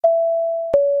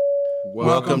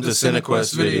Welcome to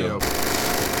CineQuest Video.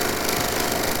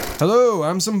 Hello,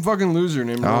 I'm some fucking loser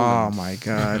named Oh Roland. my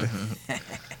god.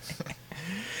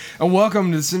 And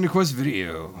welcome to CineQuest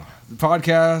Video, the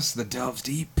podcast that delves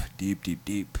deep,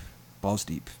 balls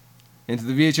deep, into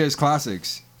the VHS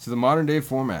classics, to the modern day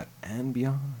format, and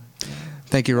beyond.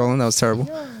 Thank you, Roland. That was terrible.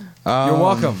 You're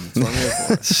welcome.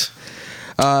 That's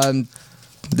what I'm here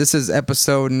for. This is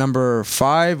episode number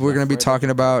 5. We're going to be talking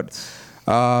about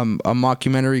a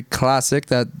mockumentary classic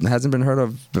that hasn't been heard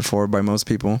of before by most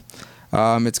people.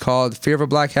 It's called Fear of a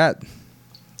Black Hat.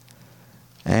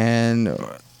 And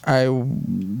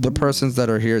the persons that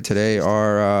are here today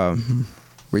are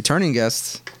returning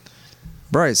guests.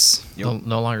 Bryce.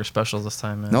 No longer special this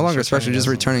time, man. No longer special, just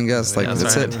returning guests. Like, Yeah,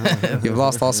 that's right. it. You've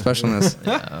lost all specialness.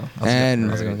 Yeah. And-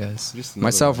 how's it going, guys? Just another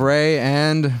Myself, one. Ray,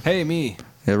 and Hey, me.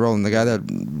 yeah, Roland, the guy that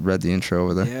read the intro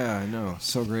over there. Yeah, I know.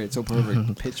 So great. So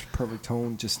perfect. Pitch, perfect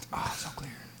tone. Just, so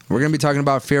clear. We're going to be talking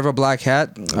about Fear of a Black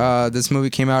Hat. This movie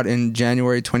came out in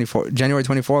January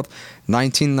 24th,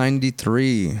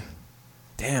 1993.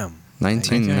 Damn.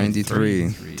 1993.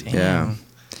 Yeah. Damn.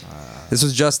 This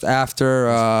was just after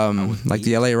like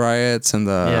the LA riots and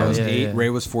the... Yeah, I was yeah, 8. yeah. Ray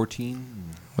was 14.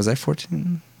 Was I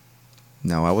 14?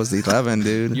 No, I was 11,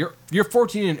 dude. You're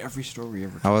 14 in every story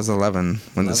ever. I was 11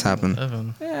 when this 11. happened.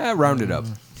 Evan. Yeah, round it up.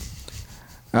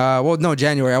 Well, no,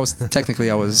 January. I was 10.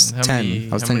 How 10.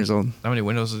 I was 10 years old. How many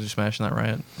windows did you smash in that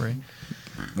riot, Ray?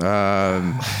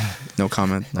 No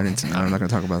comment. I'm not going to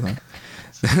talk about that.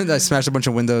 I smashed a bunch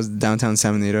of windows downtown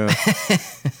San Benito.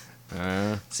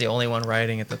 It's the only one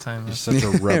rioting at the time. You're such a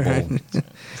rebel.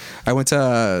 I went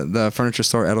to the furniture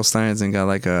store Edelstein's and got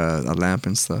like a lamp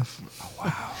and stuff.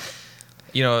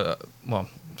 You know, well,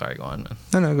 sorry, go on,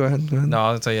 man. No, go ahead. No,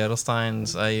 I'll tell you,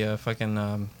 Edelstein's, I fucking,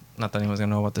 not that anyone's gonna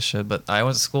know about this shit, but I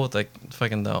went to school with, like,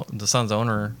 fucking the son's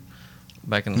owner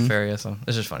back in the ferry, so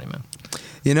it's just funny, man.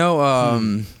 You know,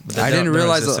 But they I didn't don't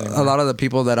realize exist a anymore. lot of the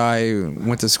people that I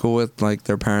went to school with, like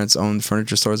their parents owned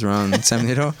furniture stores around San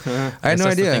Benito. I had no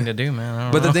That's the thing idea. to do, man. I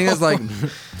don't But know. the thing is, like,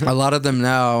 a lot of them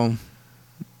now,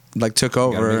 like, took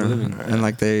over make a living. and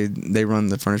like they run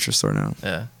the furniture store now.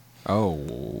 Yeah. Oh.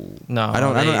 No, I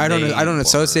don't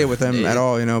associate with them at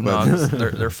all. You know, but No,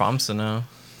 they're FAMSA now.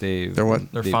 they're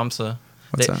what? They're FAMSA.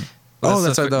 What's They- that? Oh,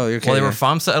 that's right. Though. Okay, well, they were yeah.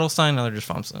 FAMSA Edelstein, now they're just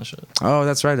FAMSA and shit. Oh,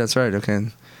 that's right. That's right. Okay.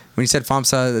 When you said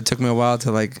FAMSA, it took me a while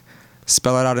to like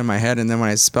spell it out in my head, and then when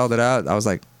I spelled it out, I was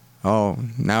like, "Oh,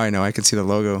 now I know. I can see the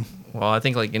logo." Well, I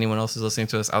think like anyone else who's listening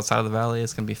to us outside of the valley,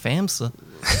 it's gonna be FAMSA.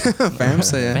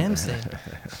 FAMSA. Yeah. FAMSA.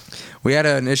 We had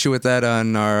an issue with that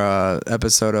on our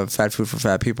episode of Fat Food for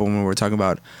Fat People when we were talking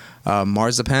about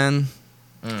marzipan.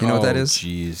 You know what that is?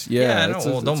 Jeez. Yeah, I it's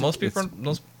know. a- Well, don't it's a- most people?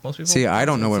 it's- Most people. See, I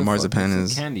don't know it's what a marzipan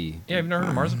it's is. a candy. Yeah, you've never heard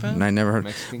of marzipan? And I never heard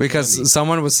Mexican because candy.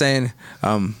 someone was saying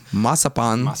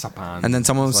masapan, Masapan. and then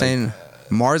someone was It's like- saying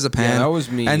marzipan. Yeah, that was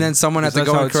me. and then someone had to That's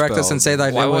go how and it's correct us spelled. and say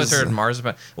that Well, I it always was. heard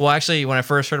marzipan. Well, actually, when I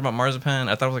first heard about marzipan,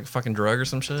 I thought it was like a fucking drug or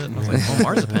some shit. I was like, oh,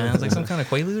 marzipan. It's like some kind of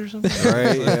quaalude or something.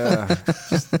 Right, yeah.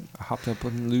 Just hopped up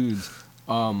on ludes.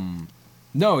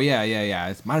 No, yeah.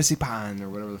 It's marzipan or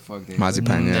whatever the fuck they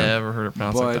Marzipan, yeah. Never heard it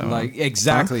pronounced like But that. like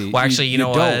exactly. Well, actually, you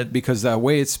know don't, what? Because the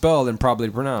way it's spelled and probably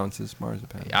pronounced is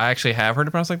marzipan. I actually have heard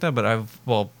it pronounced like that, but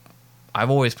I've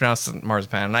always pronounced it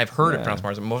marzipan, and I've heard it Yeah. pronounced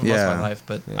marzipan most of Yeah. my life,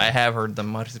 but I have heard the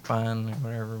marzipan or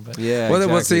whatever. But Yeah. Well,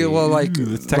 exactly. like,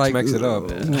 Let's Tex-Mex it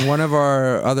up. One of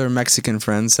our other Mexican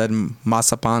friends said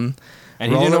masapan.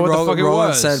 And he didn't know what the fuck it Roland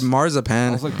was. said marzipan.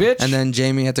 I was like, bitch. And then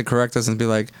Jamie had to correct us and be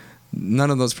like,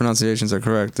 none of those pronunciations are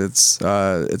correct. It's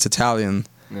Italian.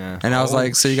 Yeah. And I was Oh,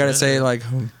 like, so you got to shit. say like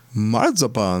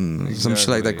marzipan, some shit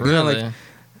like that. Exactly. You know, really, like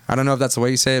I don't know if that's the way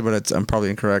you say it, but I'm probably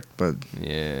incorrect. But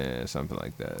Yeah, something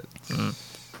like that.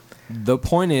 The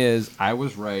point is, I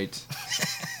was right.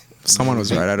 someone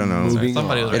was right. I don't know. Moving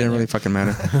Somebody was It right. didn't really fucking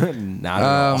matter. Not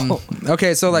at all.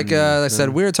 Okay, so like I said,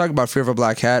 we were talking about Fear of a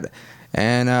Black Hat,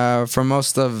 and for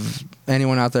most of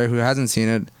anyone out there who hasn't seen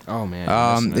it, Oh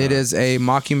man. it is a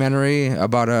mockumentary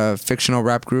about a fictional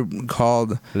rap group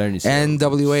called Learn yourself.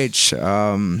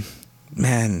 NWH.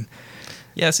 Man,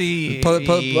 yeah. See, the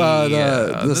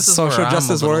this is where social I'm a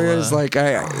justice little, warriors. Like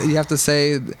you have to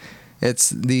say, it's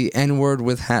the N word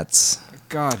with hats.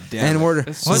 God damn. N-word.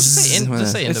 It's Well, so- just say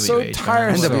NWH. It's so man.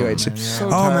 tiresome. NWH. Man, yeah. So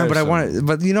Oh man, but I tiresome. want it.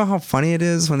 But you know how funny it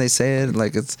is when they say it.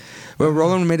 Like it's. Well,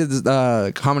 Roland made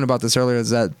a comment about this earlier. Is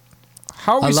that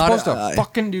How are we A lot supposed of- to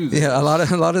fucking do this? Yeah, a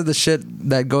lot of the shit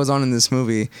that goes on in this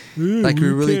movie, like we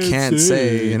really can't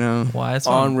say, you know. Why it's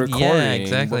on recording. Yeah,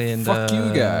 exactly. But And fuck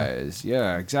you guys.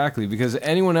 Yeah, exactly. Because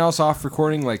anyone else off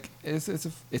recording, like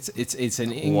it's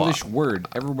an English word.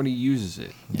 Everybody uses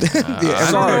it. I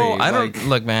Sorry, don't know. I don't like-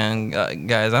 look, man,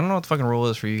 guys. I don't know what the fucking rule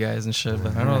is for you guys and shit,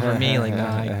 but I know for me, like,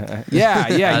 nah. Yeah,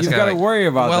 It's you've kinda got to like, worry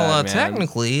about well, that. Man.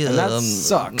 technically, and that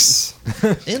sucks.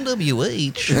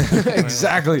 NWH.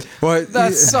 Exactly. But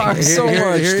That sucks so much,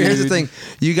 Here's the dude. thing: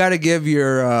 you got to give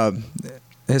your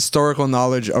historical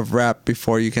knowledge of rap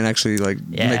before you can actually like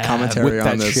make Yeah, commentary Whip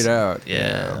on that this. shit out.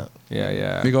 Yeah.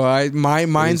 Yeah. You go,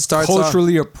 mine It's starts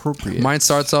culturally appropriate. off. Mine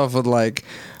starts off with like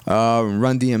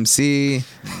Run DMC,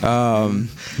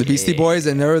 the Beastie Boys,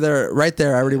 and they were there right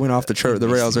there. I already went off the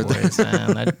rails right there. Boys,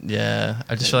 man.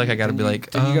 I just feel like I gotta be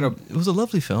like, then you gotta- it was a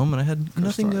lovely film, and I had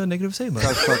nothing negative to say about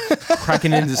it. Start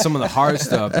cracking into some of the hard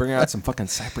stuff. Bring out some fucking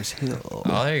Cypress Hill.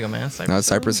 Oh, there you go, man. No,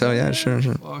 Cypress Hill, yeah, sure.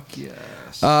 Fuck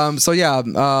yes. So yeah,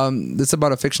 it's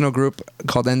about a fictional group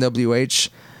called NWH,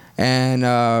 and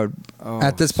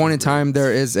at this point in time,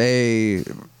 there is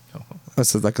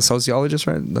what's it, like a sociologist,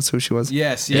 right? That's who she was.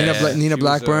 Yes, Nina, yes. Nina She was,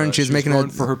 Blackburn. She's she was making going a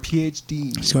for her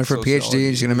PhD. She's going for a PhD.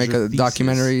 She's gonna make a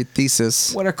documentary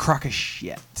thesis. What a crock of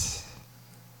shit.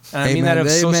 And I Hey, mean man, that of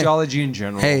they sociology in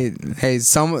general. Hey,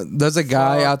 there's a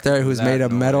guy Fuck out there who's that made a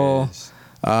metal. noise.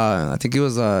 I think he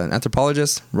was an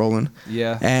anthropologist, Roland,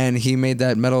 Yeah. and he made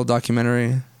that metal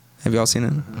documentary. Have you all seen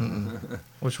it?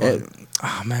 Which one?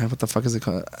 Oh man, what the fuck is it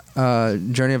called?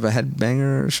 Journey of a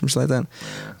Headbanger or something like that.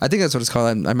 I think that's what it's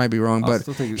called. I might be wrong, I'll but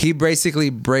still think he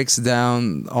basically breaks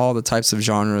down all the types of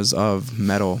genres of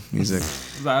metal music.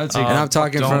 That would take, And I'm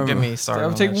talking don't from- get me started. that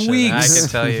would on take that shit. weeks. I can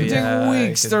tell you. It'd Yeah, take I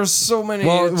weeks. could- There's so many.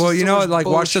 Well, it's well, just you so know, much like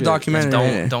watch the bullshit.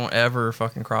 documentary. Don't ever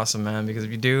fucking cross them, man. Because if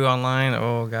you do online,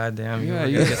 oh goddamn, Yeah, you're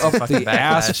you gonna get some up fucking the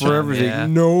ass backlash for on- everything. yeah.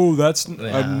 No, that's a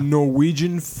Yeah.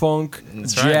 Norwegian funk,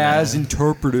 That's right, jazz, man.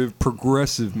 interpretive,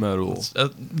 progressive metal.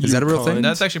 Is that a real thing?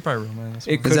 That's actually probably real, man. That's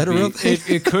It real. could that a be. real thing?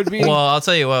 It could be. Well, I'll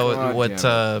tell you God what.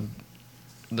 damn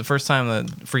The first time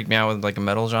that freaked me out with like a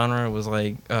metal genre was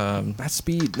like, that's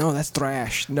speed. No, that's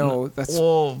thrash. No, that's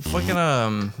well, fucking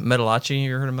Metalachi.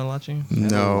 You ever heard of Metalachi?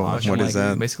 No, Fucking, what is like,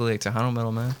 that? Basically like Tejano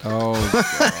metal, man. oh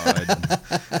god,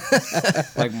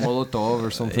 like Molotov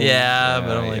or something. Yeah,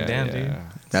 but I'm like, damn, dude.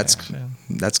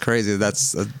 That's crazy.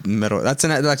 That's a metal. That's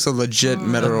a legit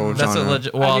metal That's genre. a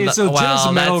legit. Well, I mean, so well,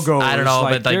 just metal that's, goes, I don't know,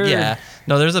 like, but like, they're- yeah.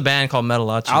 No, there's a band called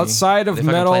Metalachi. Outside of They fucking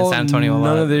play in metal, San Antonio a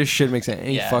none lot. of this shit makes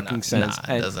any Yeah, fucking nah, sense. nah, it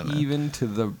And doesn't, man. even to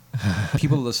the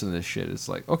people who listen to this shit, it's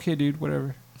like, okay, dude,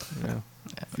 whatever. Yeah.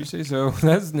 If you say so,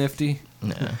 that's nifty.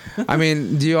 Yeah. I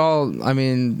mean, do you all? I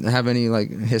mean, have any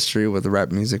like history with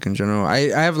rap music in general? I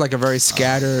have like a very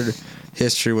scattered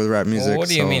history with rap music. Well, what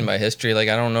do you so- mean by history? Like,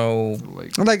 I don't know.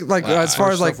 Like as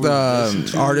far as like stuff we listen the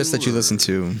to, artists that you listen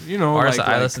to? You know, Artists like,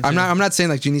 that I like, listen to. I'm not saying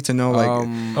like you need to know like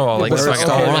Oh, like where it fucking,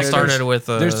 started. what started with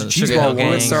There's the Cheese Sugar Ball Hill Gang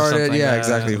who Gang it or started. something Yeah, like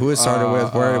exactly. that. Who it started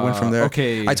with, where it went from there.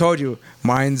 okay. I told you,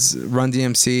 mine's Run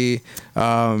DMC,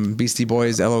 Beastie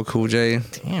Boys, LL Cool J.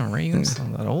 Damn, Ray, you got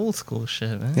some of that old school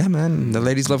shit, man. Yeah, man, the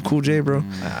ladies love Cool J, bro.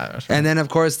 Ah, And then of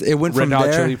course it went Red from Hot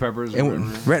there. Chili Peppers. It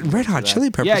went, Red Hot Chili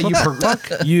Peppers. Yeah, What the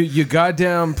fuck? you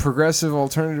goddamn progressive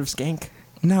alternative skank.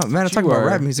 No, man, I'm talking about are.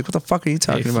 rap music. What the fuck are you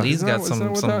talking about? Flea's got Isn't some. that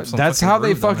what some, that- some that's fucking how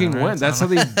they groove on fucking there, went. right? That's how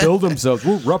they build themselves.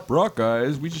 We're rock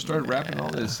guys. We just started rapping all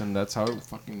this, and that's how it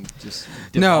fucking just.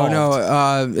 No,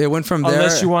 devolved. it went from there.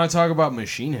 Unless you want to talk about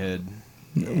Machine Head.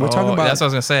 We're talking about. That's what I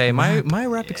was gonna say. My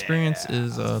rap experience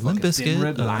is Limp Bizkit.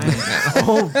 Red Line.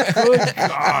 Oh, good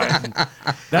God.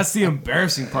 That's the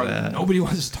embarrassing part that nobody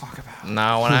wants to talk about.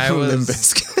 No, when I Limp was.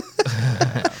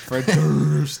 Bizkit. Fred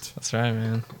Durst. That's right,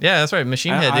 man. Yeah, that's right.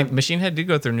 Machine Head did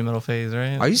go through a new metal phase,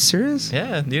 right? Are you serious?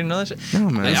 Yeah, you didn't know that shit. No,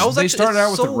 man. I was They actually, started it's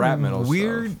out with the so rap metal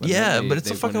weird. stuff, and Yeah, then but it's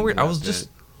they so fucking went weird. into I was that just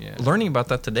bit. Yeah. learning about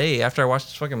that today after I watched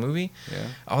this fucking movie. Yeah.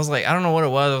 I was like, I don't know what it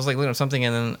was. I was like looking at something,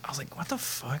 and then I was like, what the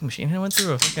fuck? Machine Head went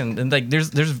through a fucking and like there's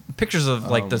pictures of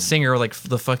like the singer like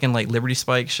the fucking like Liberty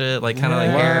Spike shit, like kind of like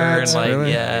hair and What? like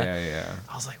Really? yeah.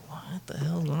 I was like, what the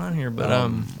hell's going on here? But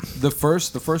The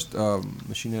first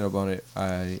Machine Head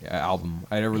album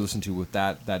I ever listened to with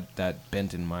that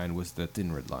bent in mind was the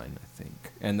Thin Red Line, I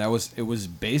think, and it was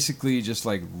basically just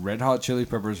like Red Hot Chili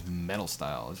Peppers metal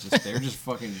style. It's just they're just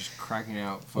fucking just cracking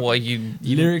out. Fucking well, you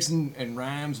lyrics and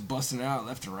rhymes busting out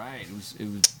left to right. It was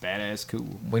badass cool.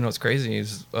 we know what's crazy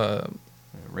is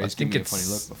Ray's I giving think me a it's-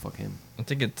 funny look, but fuck him. I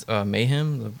think it's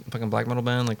Mayhem, the fucking black metal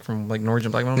band, like from like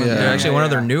Norwegian black metal band. Yeah. They're actually one of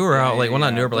their newer out, like well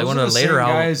not newer, but like Those one are of the their later same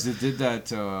albums. guys that did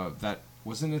that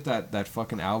Wasn't it that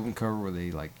fucking album cover where they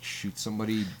like shoot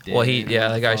somebody dead? Well,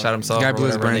 the guy shot himself. The guy or blew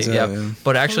his whatever, brains and out, yeah. yeah.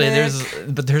 But actually,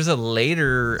 Click. there's a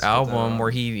later put that album on.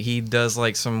 where he does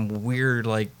like some weird,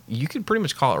 like, you could pretty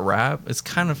much call it rap. It's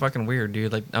kind of fucking weird,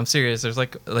 dude. Like, I'm serious. There's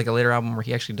like a later album where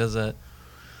he actually does that.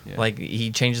 Yeah. Like, he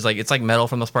changes, like, it's like metal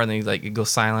from this part, and then he like it goes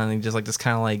silent, and he does like this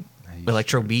kind of like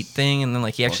electro beat thing, and then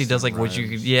like he actually does like what you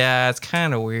could. Yeah, it's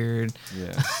kind of weird.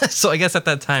 Yeah. So I guess at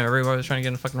that time everybody was trying to get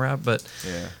into fucking rap, but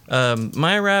Yeah.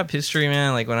 my rap history,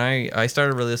 man, like when I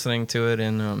started really listening to it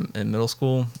in middle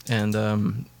school,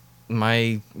 and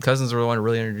my cousins were the one who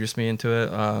really introduced me into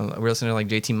it. We were listening to like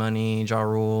JT Money, Ja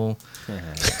Rule.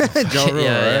 Ja Rule,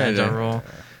 Yeah, right? Ja Rule.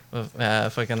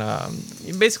 Fucking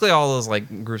basically all those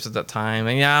like groups at that time,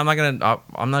 and yeah,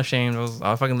 I'm not ashamed.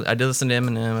 I did listen to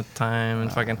Eminem at the time,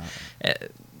 and fucking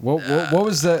What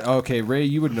was that? Okay, Ray,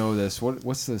 you would know this.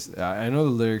 What's this? I know the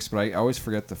lyrics, but I always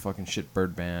forget the fucking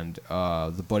shitbird band.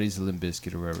 The Buddies of Limp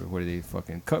Bizkit or whatever. What do they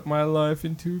fucking cut my life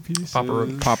in two pieces? Papa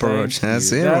Roach. Papa Thank Roach. you.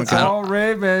 That's it. That's Okay. all,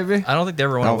 Ray, baby. I don't think they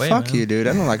ever went Oh, away. fuck man. you, dude.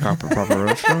 I don't like Papa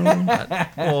Roach.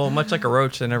 Well, much like a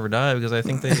roach, they never die because I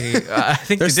think they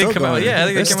They're they still did come out. going. Yeah, I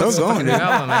think They're they came out with still some going, fucking new dude.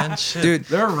 album, man. Shit. Dude,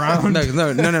 They're around.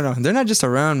 no. They're not just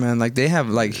around, man. Like, they have,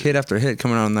 like, hit after hit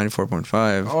coming out on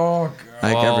 94.5. Oh, God.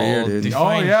 Like, every year, Well, dude.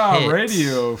 define Oh, yeah, hits.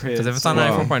 radio hits. Because if it's on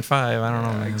Wow. 94.5, I don't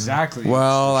know. Man. Exactly.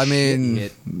 Well, I Shit mean,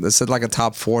 hit. this is like a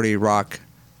top 40 rock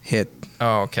hit.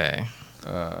 Oh, okay.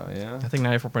 Yeah. I think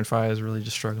 94.5 is really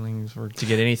just struggling to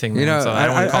get anything. You man, know, so I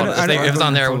don't want to call it. If it's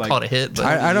on there, I would like- call it a hit. But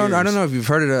I don't years. know if you've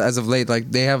heard it as of late.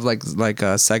 Like, they have like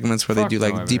segments where they do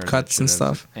like deep cuts and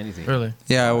stuff. Anything. really,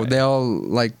 Yeah, Right. they'll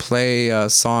like play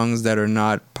songs that are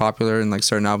not popular in like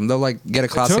certain albums. They'll like get a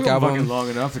classic It took 'em fucking album, long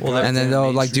enough to Well, cut and then to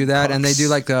they'll like do mainstream that, and they pops. do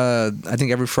like I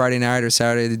think every Friday night or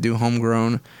Saturday they do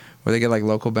Homegrown, where they get like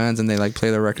local bands and they like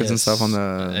play their records and Yes. stuff on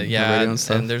the yeah, radio and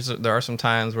stuff. and there are some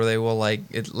times where they will like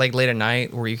late at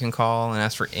night where you can call and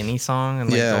ask for any song, and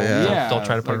like Yeah, they'll, yeah. they'll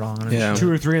try to put it like on. and Yeah. shit.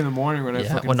 2 or 3 in the morning when I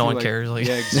Yeah, fucking when no feel one like, cares, like-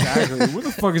 yeah, exactly. Who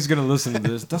the fuck is gonna listen to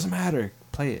this? Doesn't matter.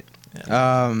 Play it.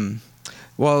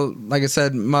 Well, like I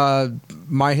said,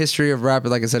 my history of rap,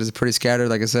 like I said, is pretty scattered.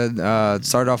 Like I said, it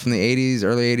started off in the 80s,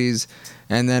 early 80s,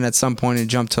 and then at some point it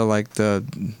jumped to like the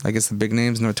big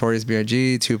names, Notorious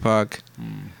B.I.G., Tupac,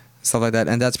 stuff like that,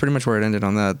 and that's pretty much where it ended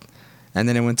on that. And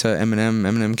then it went to Eminem.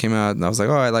 Eminem came out, and I was like,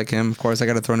 oh, I like him. Of course, I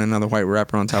got to throw in another white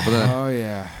rapper on top of that. Oh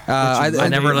yeah. I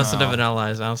never did- listened to Vanilla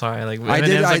Ice. I'm sorry. Like I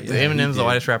did- Eminem's the did.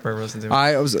 whitest rapper I ever listened to.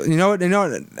 I was, you know what?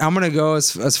 I'm gonna go as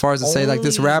far as to say like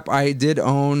this rap. I did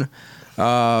own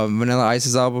Vanilla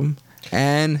Ice's album,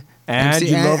 and you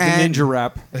love the ninja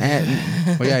rap.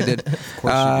 And, well, yeah, I did.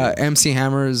 course you did. MC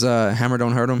Hammer's Hammer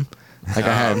Don't Hurt Him. Like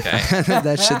I had okay.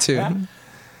 that shit too.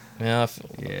 Yeah.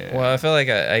 Yeah. Well, I feel like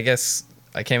I guess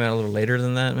I came out a little later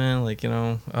than that, man. Like, you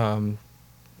know,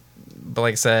 but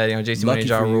like I said, you know, JT Money, Lucky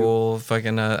Ja for you. Rule,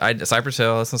 fucking Cypress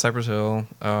Hill. Listen to Cypress Hill.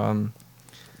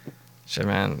 Shit,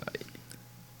 man.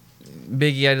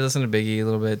 Biggie, I did listen to Biggie a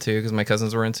little bit too because my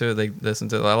cousins were into it. They listened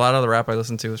to a lot of the rap I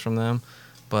listened to was from them.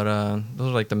 But those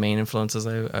are like the main influences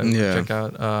I would Yeah. check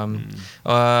out.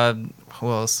 Who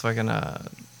else? Fucking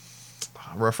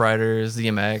Rough Riders,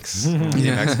 DMX.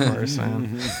 DMX, of course,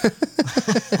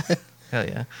 man. Hell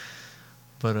yeah.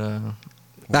 But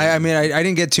I mean, I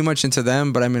didn't get too much into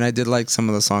them, but I mean, I did like some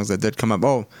of the songs that did come up.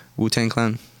 Oh, Wu-Tang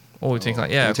Clan. we think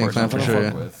like yeah, of Wu-Tang course. Clan for What sure, to yeah.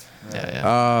 fuck with. Yeah.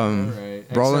 Alright.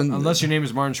 Roland- Except- unless your name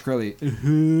is Martin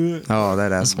Shkreli. Oh,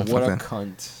 that asshole. What a Fuck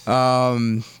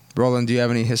cunt. Roland, do you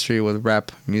have any history with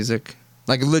rap music?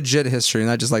 Like legit history,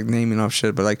 not just like naming off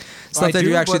shit, but like stuff I that do,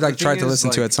 you actually but the like tried thing to is, listen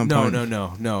to like, at some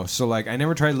point. No. So like, I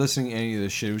never tried listening to any of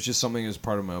this shit. It was just something that was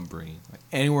part of my upbringing. Like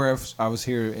anywhere I was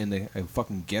here in the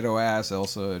fucking ghetto ass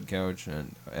Elsa and Couch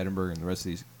and Edinburgh and the rest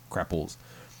of these crapples,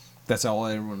 that's all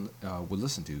everyone would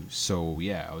listen to. So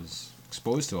yeah, I was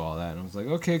exposed to all that, and I was like,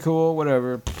 okay, cool,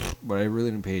 whatever. But I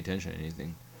really didn't pay attention to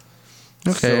anything.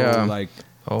 Okay, So like.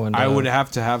 Oh, and I would have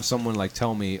to have someone like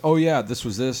tell me, oh yeah, this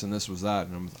was this and this was that,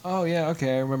 and I'm, oh yeah,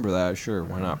 okay, I remember that. Sure,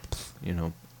 why not? You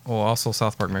know, Oh, also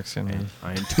South Park Mexican.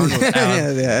 I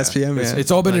internalized. yeah, SPM. It's, Yeah. it's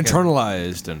all been Like a-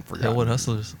 internalized and forgotten. Hillwood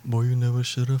Hustlers. Boy, you never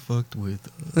should have fucked with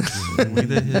us. We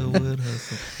the Hillwood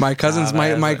Hustlers. My cousins,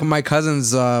 Nah, my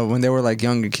cousins, when they were like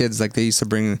younger kids, like they used to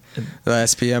bring the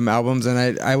SPM albums,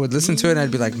 and I would listen to it, and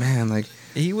I'd be like, man, like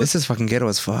He was. this is fucking ghetto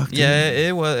as fuck. dude. Yeah,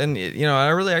 it was, and you know, I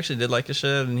really actually did like his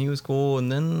shit, and he was cool.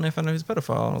 And then I found out he was a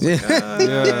pedophile. And I was like,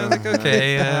 Yeah. like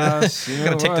okay, Yes, you know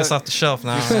gotta take this what? off the shelf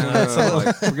now.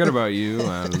 Like, forget about you.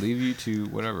 I'll leave you to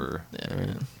whatever. Yeah,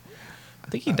 man. I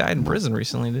think he died in prison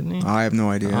recently, didn't he? I have no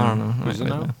idea. I don't know. Who's it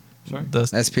now? Sorry? The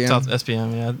SPM? South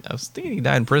SPM, yeah. I was thinking he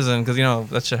died in prison because, you know,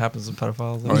 that shit happens with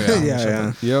pedophiles. Oh, yeah.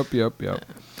 Yeah, yeah. Yep.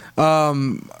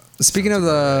 Speaking of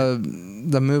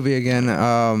the movie again,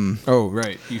 Oh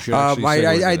right, you should. Actually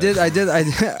I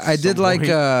did like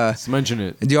Let's mention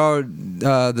it. do y'all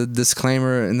the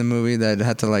disclaimer in the movie that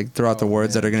had to like throw out the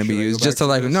words that are going to be Should I go used back just to to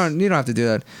like this? no, you don't have to do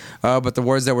that. But the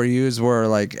words that were used were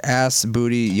like ass,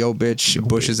 booty, yo bitch,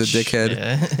 Bush is a dickhead.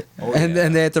 Yeah. Oh, And yeah.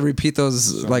 then they had to repeat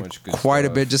those So like much good quite a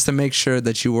stuff. bit just to make sure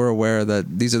that you were aware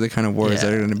that these are the kind of words that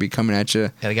Yeah. are going to be coming at you. Yeah,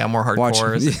 they got more Watch.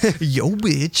 hardcore. Yo,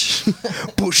 bitch.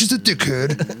 Bush is a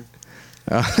dickhead.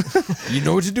 You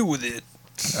know what to do with it.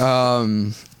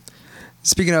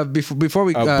 Speaking of before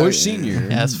we Bush Senior.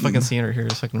 Yeah, this fucking scene right here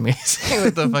is fucking amazing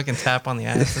with the fucking tap on the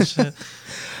ass and shit.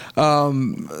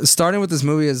 starting with this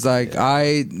movie is like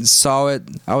I saw it.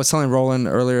 I was telling Roland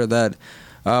earlier that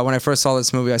when I first saw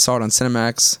this movie, I saw it on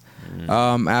Cinemax.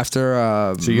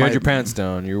 After So you had your pants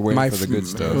down. You were waiting my for the good It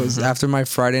stuff. was after my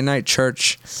Friday night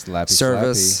church Slappy,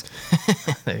 service.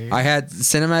 There you go. I had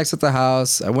Cinemax at the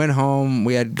house. I went home.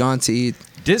 We had gone to eat.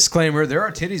 Disclaimer: there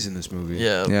are titties in this movie.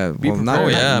 Yeah. Yeah, Be well, not,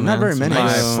 prepared. Oh yeah, not man. very many.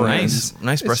 Nice, though.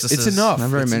 nice breasts. It's enough. Not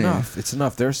very it's many. enough. It's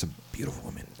enough. There are some beautiful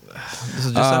women. This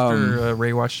is just after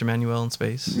Ray watched Emmanuel in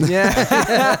space. Yeah.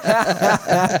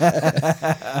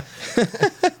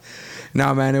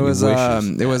 No, man, it was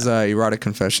wishes. erotic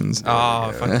confessions.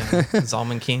 Oh, fucking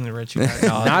Zalman King, the Red You Back.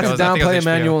 No, Not to downplay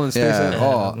Emmanuel in space Yeah. at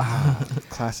all.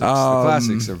 Classics. The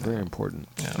classics are very important.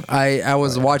 I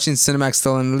was watching Cinemax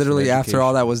still, and literally Some after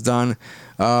all that was done,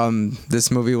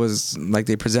 this movie was like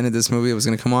they presented this movie. It was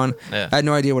going to come on. Yeah. I had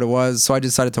no idea what it was, so I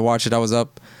decided to watch it. I was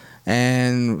up,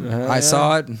 and I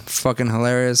saw it. Fucking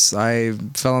hilarious. I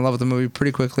fell in love with the movie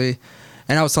pretty quickly,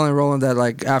 and I was telling Roland that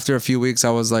like after a few weeks, I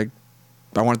was like,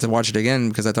 I wanted to watch it again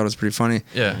because I thought it was pretty funny.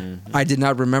 Yeah. I did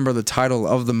not remember the title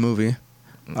of the movie,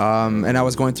 and I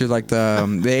was going through like the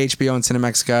HBO and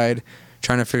Cinemax guide,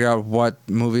 trying to figure out what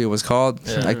movie it was called.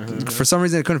 For some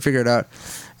reason, I couldn't figure it out,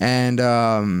 and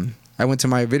I went to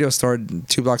my video store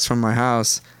 2 blocks from my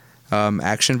house,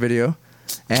 Action Video,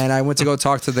 and I went to go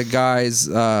talk to the guys,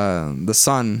 the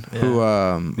son who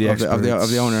The of the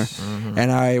experts. owner, and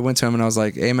I went to him and I was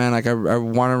like, "Hey man, like I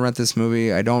want to rent this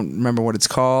movie. I don't remember what it's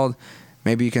called.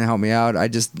 Maybe you can help me out." I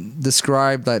just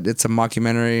described that it's a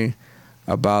mockumentary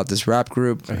about this rap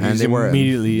group, and they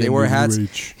were hats.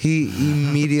 He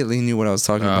immediately knew what I was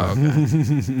talking about,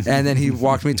 and then he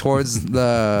walked me towards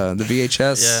the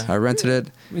VHS. Yeah. I rented it.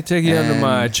 Let me take you under And-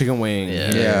 my chicken wing.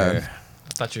 Yeah.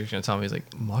 I thought you were gonna tell me he's like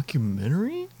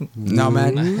mockumentary. No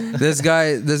man, this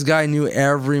guy knew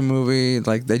every movie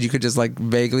like that. You could just like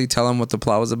vaguely tell him what the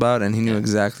plot was about, and he knew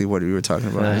exactly what we were talking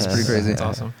about. It's pretty crazy. That's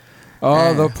awesome.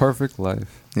 Oh, the perfect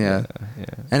life. Yeah. Yeah.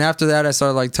 And after that, I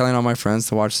started like telling all my friends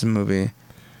to watch the movie,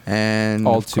 and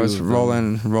All of two course, of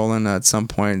them. Roland at some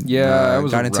point, Yeah, I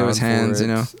was got into his around for hands. it.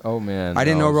 You know, Oh man, I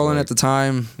didn't know was Roland like- at the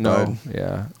time. No,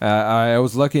 yeah. I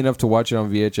was lucky enough to watch it on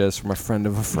VHS from a friend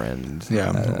of a friend. but,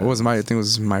 yeah, it was I think it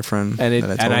was my friend, And it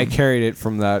that and I told. carried it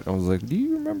from that. I was like, "Do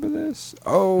you remember this?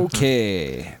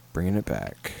 Okay, bringing it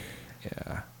back."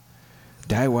 Yeah,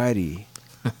 Die Whitey.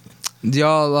 Do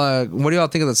y'all what do y'all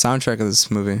think of the soundtrack of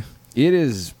this movie? It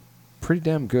is pretty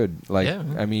damn good. Like, Yeah.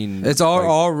 I mean, It's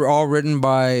all written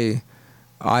by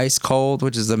Ice Cold,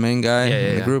 which is the main guy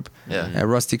in the group. Yeah.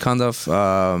 Rusty Conduff.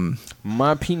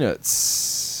 My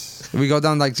peanuts. We go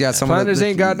down like some Planters of the,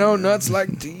 ain't got no nuts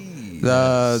like these.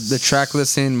 the track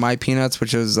listing, My Peanuts,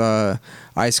 which was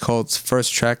Ice Cold's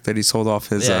first track that he sold off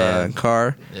his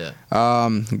car. Yeah.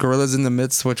 Gorillas in the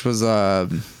Midst, which was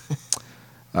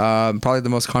probably the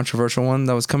most controversial one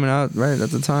that was coming out right at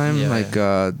the time. Yeah, like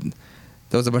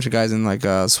there was a bunch of guys in like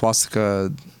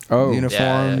swastika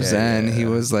uniforms, yeah, and he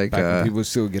was like, Back when people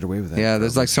still get away with that. yeah,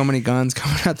 there's like so many guns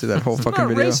coming out through that whole fucking not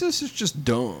video. racist. It's just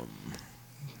dumb.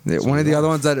 One of the other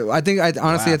ones that I think,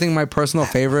 honestly, I think my personal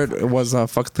favorite was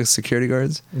 "Fuck the Security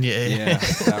Guards." Yeah. Yeah,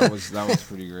 that was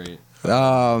pretty great.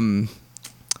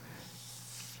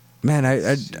 Man,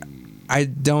 I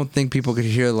don't think people could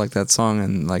hear like that song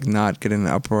and like not get in an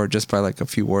uproar just by like a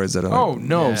few words that are. Oh like,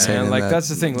 no, said man! in Like that- that's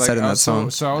the thing. Like said in that so, song.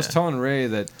 so I was telling Ray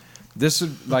that this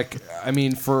would like, I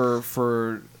mean,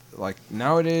 for like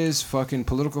nowadays, fucking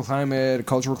political climate,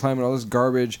 cultural climate, all this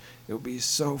garbage. It would be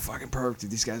so fucking perfect if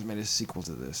these guys made a sequel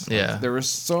to this. Like, Yeah. there was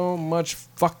so much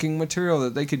fucking material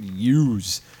that they could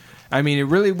use. I mean, it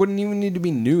really wouldn't even need to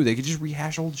be new. They could just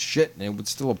rehash old shit and it would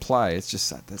still apply. It's just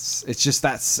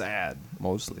that sad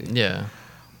mostly. Yeah.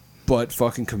 But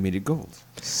fucking comedic gold.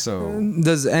 So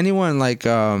Does anyone like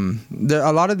a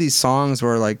lot of these songs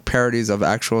were like parodies of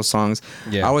actual songs.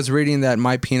 Yeah. I was reading that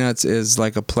My Peanuts is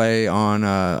like a play on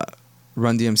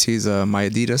Run DMC's My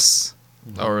Adidas.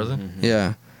 Oh, really?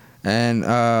 Yeah. And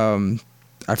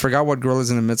I forgot what Gorillas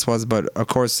in the Midst was, but of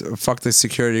course, fuck the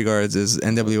security guards is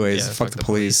NWA's Yeah, fuck the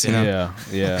police, you know.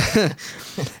 Yeah.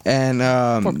 And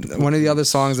one of the other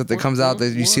songs that comes out that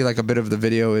you see like a bit of the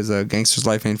video is "Gangster's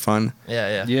Life Ain't Fun,"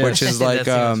 Yeah. Yeah. which is like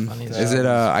That scene was funny, is it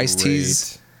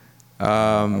Ice-T's?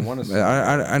 I wanna say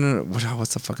I don't know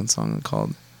what's the fucking song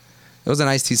called. It was an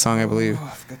Ice-T song, I believe,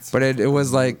 but it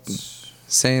was like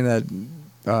saying that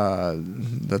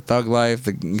the thug life,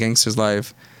 the gangster's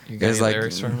life, You got is any like.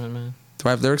 lyrics from it, man? Do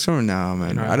I have lyrics from it? No, man.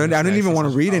 You know, I don't even want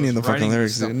to read any of the fucking writing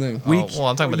lyrics. stuff. dude. Well,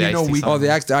 I'm talking about the Ice-T song. Oh,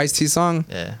 the Ice-T song.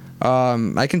 Yeah.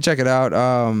 I can check it out.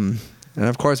 And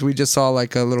of course, we just saw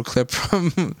like a little clip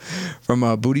from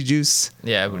Booty Juice.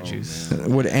 Yeah, Booty Juice.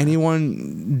 Would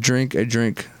anyone drink a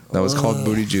drink that was called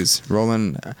Booty Juice?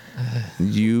 Roland,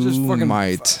 you Just fucking-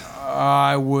 might.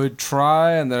 I would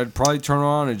try, and then I'd probably turn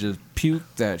on and just puke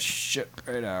that shit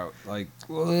right out. Like,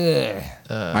 ugh.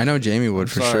 I know Jamie would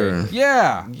for Sorry. sure.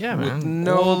 Yeah. Yeah, with man.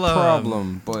 No Well,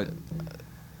 problem. But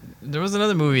There was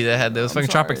another movie that was fucking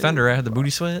Tropic Thunder. Right? Had the booty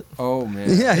sweat. oh man.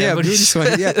 Yeah, Booty Booty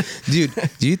Sweat. Yeah, dude.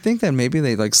 Do you think that maybe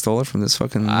they like stole it from this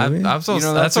fucking movie? I'm so, You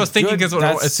know, that's that's what I was a thinking good- because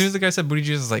that's- as soon as the guy said booty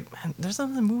juice, I was like, man, there's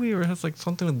another movie where it has like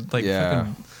something with like Yeah.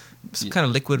 fucking some kind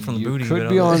of liquid from the you booty. could but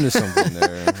be I was onto like- something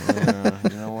there. Yeah,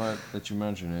 you know what? That you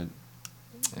mention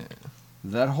it.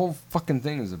 That whole fucking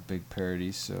thing is a big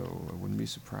parody, so I wouldn't be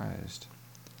surprised.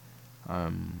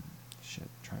 Shit.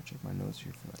 Try to check my notes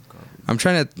here for that garbage. I'm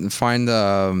trying to find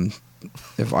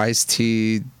if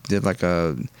Ice-T did like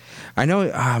a. I know.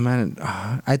 Man.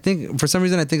 I think for some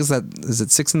reason I think it's that. Is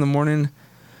it 6 a.m?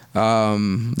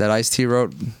 That Ice-T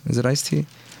wrote. Is it Ice-T?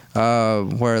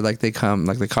 Where like they come,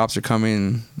 like the cops are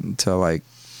coming to like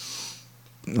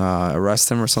arrest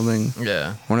him or something.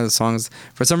 Yeah. One of the songs.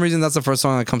 For some reason, that's the first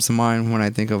song that comes to mind when I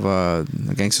think of A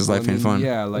Gangster's Life Ain't Fun.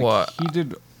 Yeah, like What? he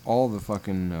did all the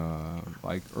fucking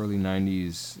like early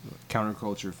 '90s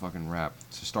counterculture fucking rap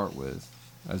to start with,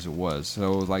 as it was.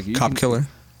 So like you Cop can- Killer.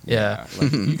 Yeah.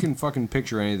 like you can fucking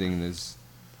picture anything that's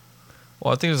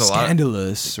Well, I think there's a lot.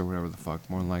 scandalous or whatever the fuck.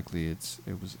 More than likely, it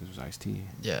was Ice-T.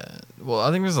 Yeah. Well,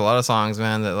 I think there's a lot of songs,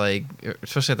 man, that like,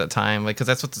 especially at that time, like, because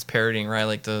that's what it's parodying, right?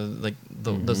 Like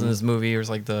those in this movie, or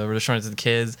it's like they're showing it to the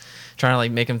kids, trying to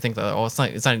like make them think that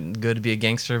it's not good to be a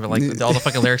gangster, but like all the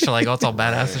fucking lyrics are like, oh, it's all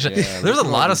badass and shit. Yeah, There's a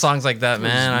lot of songs like that,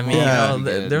 man. I mean, Yeah. you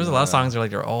know, there's a lot of songs that are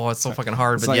like, oh, it's so fucking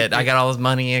hard, It's but like- yet I got all this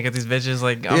money, I got these bitches,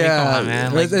 like, I mean, come on,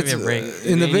 man, like, give me a break.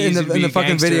 in the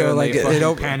fucking video, like it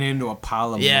opens. pan into a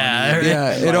pile of Yeah. money.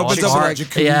 Yeah, it opens up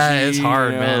like Yeah, it's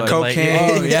hard, man.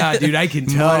 Cocaine. Oh yeah, dude, I can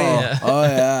tell. Money. Yeah. Oh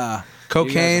yeah, cocaine,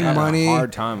 You guys had a money.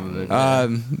 hard time of it.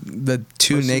 The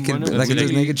two Pussy naked, money. like That's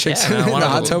just what naked chicks Yeah, in man, the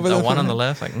hot tub. the one on the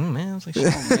left, like, man, it's like,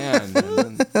 shit. Oh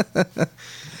man,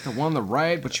 the one on the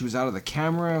right, but she was out of the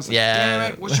camera. I was like, Yeah.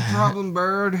 damn it, what's your problem,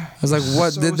 bird? I was like,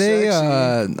 what? So Did they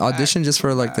sexy. audition just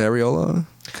for like the areola?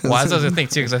 Well, that's what I was thinking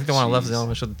too, because I think the one on the left is the one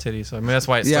that showed the titty, so I mean that's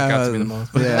why it stuck out to me the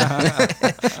most.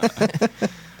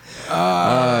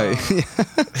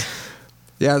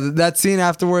 Yeah, that scene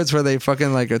afterwards where they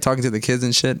fucking like are talking to the kids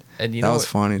and shit. And you that know was what-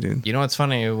 funny, dude. You know what's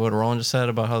funny? What Roland just said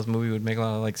about how this movie would make a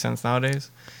lot of like sense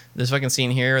nowadays. This fucking scene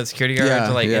here, the security guards Yeah,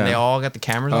 are like, yeah. and they all got the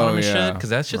cameras on Oh, them and yeah. shit, because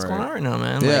that shit's going Right. on right now,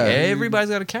 man. Yeah. Like everybody's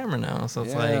got a camera now, so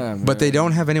it's like, But they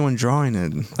don't have anyone drawing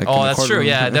it. Like, in oh, the that's true. courtroom.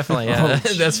 Yeah, definitely. Yeah,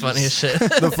 Oh, that's funny as shit.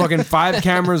 the fucking 5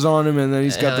 cameras on him, and then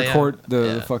he's got Hell the yeah. court, the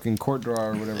Yeah. fucking court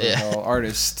drawer or whatever Yeah. they call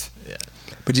artist. Yeah.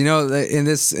 But you know, in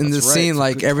this That's right, scene, it's a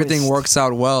like good everything twist. works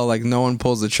out well. Like no one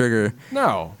pulls the trigger.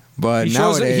 No, But he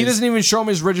shows nowadays, he doesn't even show him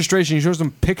his registration. He shows him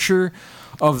a picture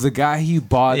of the guy he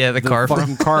bought the car from.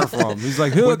 fucking car from. He's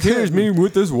like, look, here's me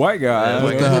with this white guy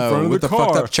with in front of the car.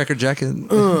 fucked up checker jacket.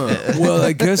 Well,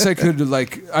 I guess I could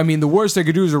the worst I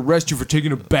could do is arrest you for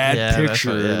taking a bad Yeah, that's picture.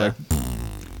 what- yeah.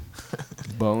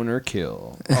 Like, bone or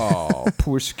kill. Oh,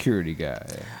 poor security guy.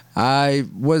 I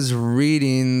was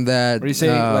reading that. What do you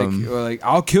say? Like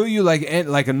I'll kill you like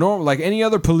a normal, like any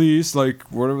other police, like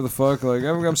whatever the fuck. Like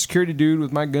I'm a security dude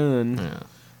with my gun. Yeah.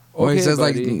 Well, he Okay, says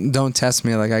buddy. like, "Don't test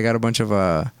me." Like I got a bunch of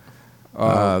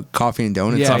coffee and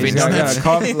donuts. Yeah, Coffee he's got- I donuts.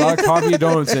 got a lot of coffee and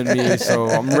donuts in me, so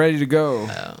I'm ready to go.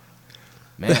 Yeah.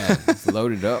 Man, it's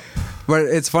loaded up. But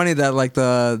it's funny that like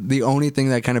the only thing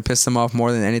that kind of pissed him off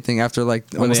more than anything after like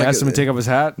When almost they like asked him to take off his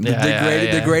hat, the Yeah,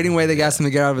 yeah. degrading way they asked him to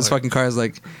get out of his fucking car is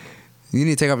like, you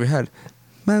need to take off your hat.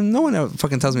 Man, no one ever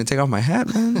fucking tells me to take off my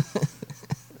hat, man.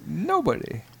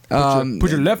 nobody. Um,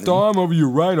 Put your left arm over your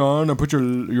right arm, and put your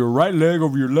right leg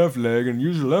over your left leg, and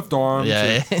use your left arm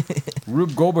Yeah. to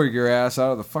Rube Goldberg your ass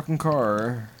out of the fucking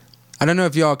car. I don't know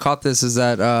if y'all caught this. Is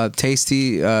that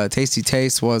Tasty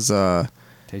Taste was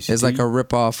Tasty is like tea. a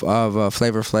ripoff of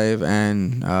Flavor Flav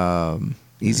and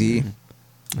Eazy.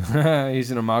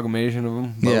 He's an amalgamation of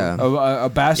them. Yeah. A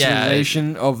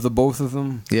bastardization of the both of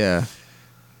them. Yeah.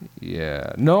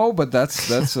 Yeah. No, but that's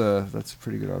a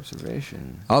pretty good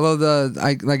observation. Although the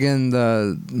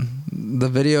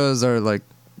videos are like,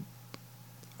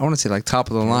 I want to say like top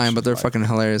of the line, but they're fucking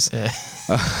hilarious. Yeah.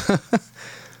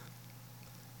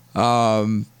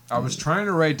 I was trying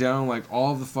to write down like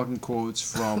all the fucking quotes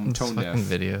from Tone Fucking Deaf.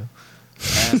 video.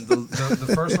 And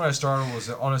the first one I started was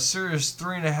on a serious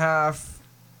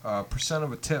 3.5%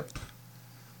 of a tip.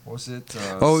 What was it?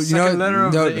 Second letter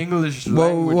of the English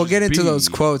language. We'll get is into B. those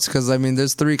quotes because I mean,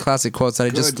 there's 3 classic quotes that I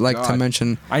just Good like to God.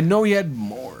 mention. I know he had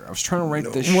more. I was trying to write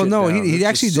this shit Well, no, down. he There's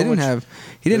actually just so didn't much- have.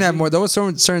 He didn't Does have he? more. There was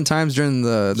certain times during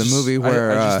the movie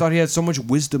where I just thought he had so much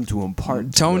wisdom to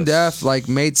impart. to Tone us. Deaf like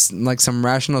made like some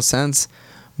rational sense,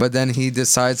 but then he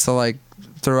decides to like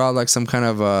throw out like some kind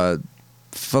of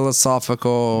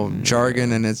philosophical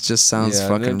jargon, and it just sounds Yeah,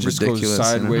 and fucking it just ridiculous. goes you know?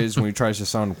 sideways when he tries to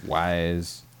sound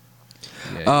wise.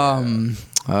 Yeah,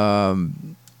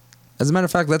 As a matter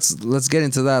of fact, let's get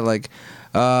into that. Like,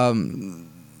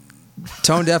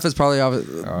 Tone Deaf is probably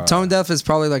Tone Deaf is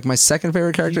probably like my second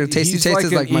favorite character. Tasty He's Taste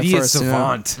is an like my idiot first. You know?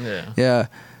 savant. Yeah. Yeah.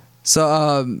 So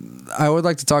I would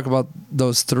like to talk about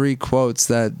those 3 quotes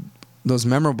those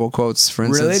memorable quotes, for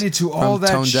instance, Related to all from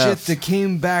that Tone shit Deaf. that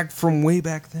came back from way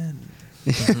back then.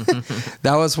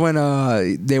 That was when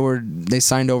they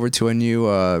signed over to a new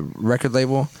record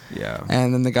label, Yeah.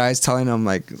 and then the guy's telling them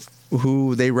like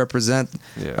who they represent.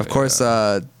 Yeah, Of course,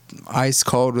 Ice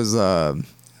Cold was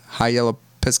high yellow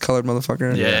piss colored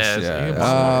motherfucker. Yeah. yeah.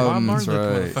 Bob That's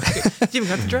Marley, right. motherfucker. You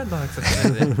even got the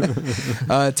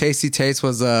dreadlocks. Tasty Taste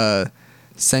was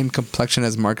same complexion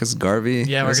as Marcus Garvey.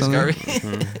 Yeah, or Marcus something.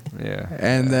 Garvey. Yeah.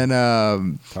 And then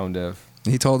Tone Deaf.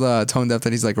 he told Tone Deaf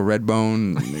that he's like a red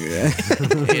bone.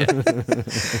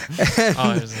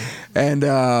 And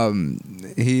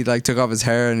he like took off his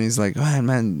hair and he's like, oh,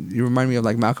 man, you remind me of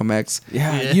like Malcolm X.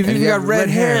 Yeah, Yeah. you've And even you got have red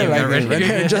hair. You got red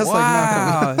hair. just like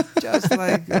Malcolm. Just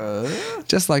like.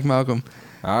 Just like Malcolm.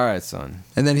 All right, son.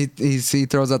 And then he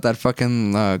throws out that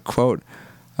fucking quote.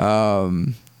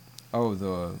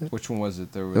 Which one was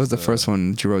it? There It was the first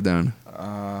one that you wrote down.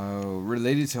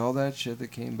 Related to all that shit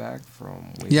that came back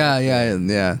from. way Yeah, back yeah, then.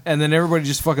 yeah. And then everybody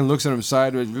just fucking looks at him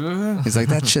sideways. He's like,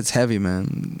 that shit's heavy,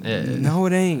 man. Yeah. No,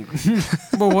 it ain't.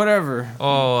 But whatever.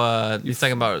 Oh, you're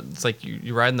talking about it's like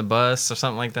you riding the bus or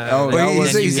something like that. Oh, And that then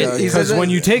was you get- because when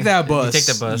you take that bus, You take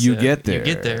the bus, you yeah. get there. You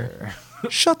get there.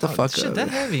 Shut the fuck Shit, up. that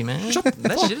heavy, man. Shut the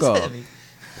that fuck shit is up. heavy.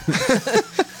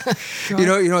 You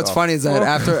know what's the funny is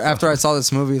that fuck after I saw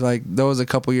this movie, like there was a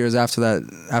couple years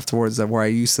afterwards where I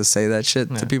used to say that shit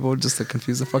to Yeah. people just to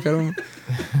confuse the fuck out of them.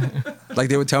 Like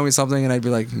they would tell me something and I'd be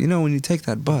like, when you take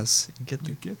that bus,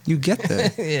 you get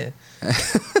there. Yeah.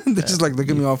 They just like look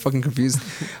at me all fucking confused.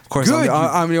 Of course, Good,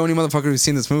 I'm the only motherfucker who's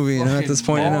seen this movie, at this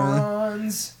point.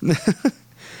 Morons.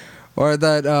 Or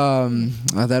that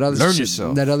that other Learn shit,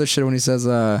 yourself. that other shit when he says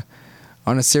on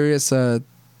a serious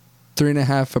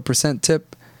 3.5%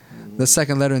 tip, the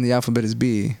second letter in the alphabet is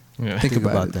B. Yeah. Think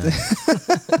about it.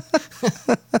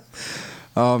 that.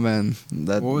 Oh man,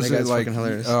 that What was that it guy's like? fucking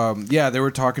hilarious. Yeah, they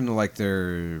were talking to like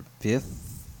their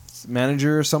 5th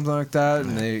manager or something like that,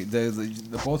 and they the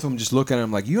both of them just look at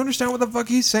him like, "You understand what the fuck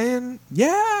he's saying?"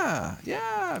 Yeah,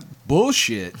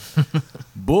 bullshit,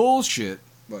 bullshit.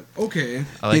 But okay,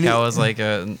 I like You know- how it was like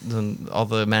all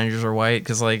the managers are white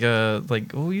because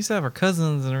we used to have our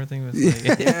cousins and everything. Was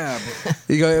like, yeah. But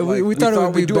You go, like, we thought it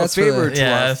would be we'd do a best for favor the, to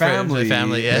Yeah, our for the family,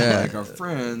 family, yeah. like our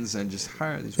friends, and just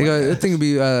hire these. you go, white I guys. think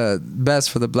it'd be best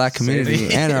for the black community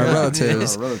Save- and our Yeah,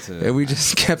 relatives. our relatives. if we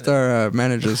just kept our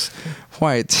managers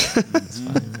white.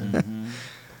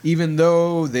 Even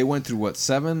though they went through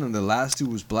 7, and the last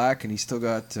dude was black, and he still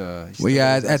got. Well,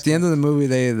 yeah, at the end of the movie,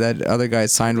 that other guy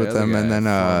signed with them, and then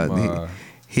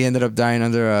he ended up dying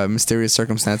under mysterious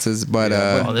circumstances. But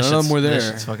Yeah, Oh, this None of them were This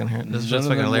there. shit's fucking None this of shit's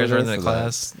them fucking were hilarious there right in the for that.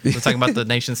 class. We're talking about the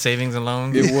nation's savings and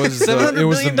loans. It was $700 it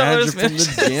was the million, manager from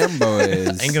the man. Jam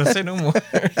Boys. Ain't gonna say no more.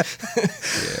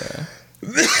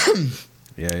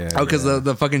 Yeah. oh, because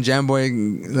the fucking Jam Boy,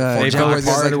 They Jam fell Boys guys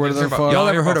apart like, or whatever the fuck. y'all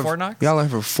ever heard of Fort Knox? Y'all ever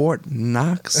heard of Fort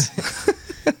Knox?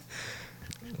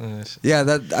 Shit. Yeah,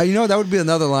 that that would be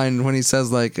another line when he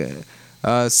says like,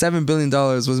 $7 billion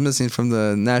was missing from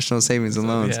the National Savings and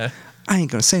Loans. Yeah. I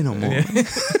ain't gonna say no more.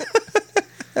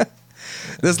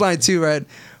 This line too, right?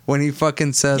 When he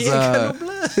fucking says, He ain't got no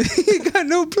blood. he got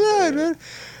no blood, man.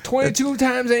 22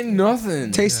 times ain't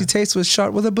nothing. Tasty Taste was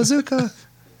shot with a bazooka.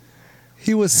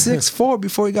 He was 6'4"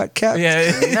 before he got capped. Yeah.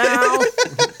 Now,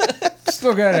 just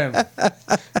look at him.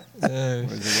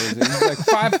 What is it? He's like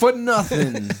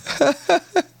 5'0".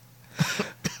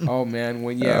 Oh man,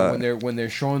 when they're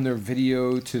showing their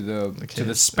video to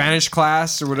the Spanish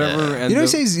class or whatever, and you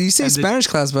say Spanish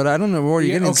class, but I don't know where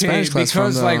you're getting Spanish class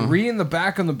because from. like reading the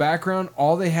back on the background,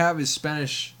 all they have is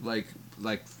Spanish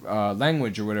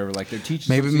language or whatever. Like they're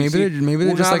teaching. Maybe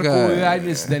they're just like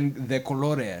de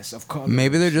colores of colors.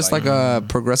 maybe they're just like a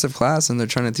progressive class and they're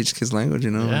trying to teach kids language.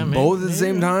 You know, Yeah, maybe. both at the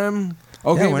same time.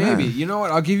 Okay, Yeah, why not? maybe. You know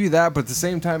what? I'll give you that, but at the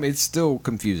same time, it's still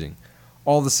confusing.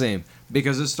 All the same.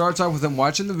 Because it starts off with them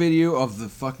watching the video of the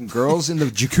fucking girls in the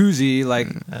jacuzzi, like,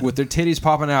 with their titties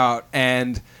popping out,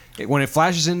 and when it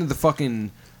flashes into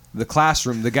the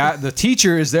classroom, the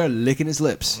teacher is there licking his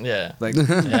lips. Yeah. Like,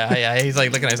 yeah. He's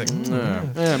like looking at it,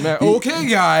 he's like, okay,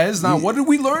 guys, now what did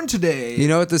we learn today? You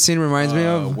know what the scene reminds me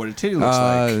of? What a titty looks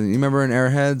like. You remember in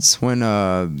Airheads when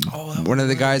one of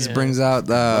the guys brings out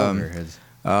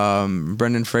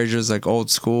Brendan Fraser's like old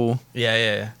school.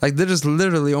 yeah. Like they're just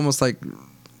literally almost like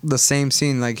the same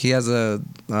scene. Like he has a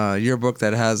yearbook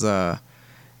that has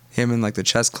him in like the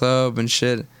chess club and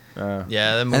shit.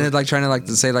 Yeah, And they're like trying to like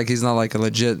to say like he's not like a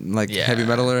legit like heavy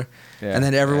metaler. Yeah. And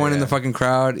then everyone in Yeah. the fucking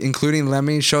crowd, including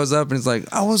Lemmy, shows up and is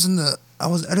like, I was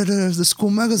editor of the school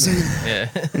magazine yeah.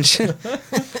 and shit.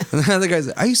 And the other guy's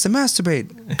like, I used to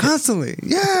masturbate constantly.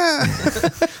 Yeah.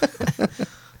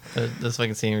 This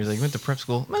fucking scene where he's like, went to prep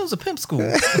school. Man, it was a pimp school.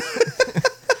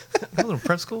 I was in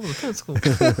prep school. It was a pimp school.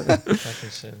 Fucking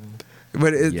shit, man.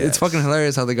 But it's Yes. fucking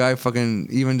hilarious how the guy fucking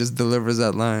even just delivers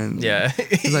that line. Yeah.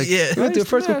 He's like, yeah. "We went to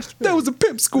first school. That was a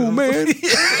pimp school, man.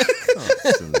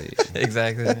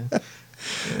 Exactly. Man.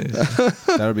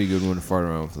 That'll be a good one to fart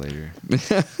around with later.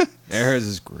 Airheads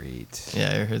is great.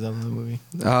 Yeah, I heard that in the movie.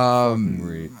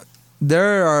 Great.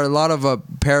 There are a lot of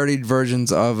parodied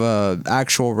versions of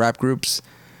actual rap groups,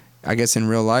 I guess, in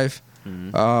real life.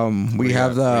 We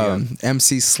have the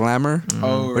MC Slammer,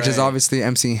 Oh, which is right. obviously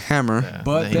MC Hammer. Yeah.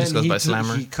 But he then just goes by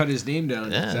Slammer. he cut his name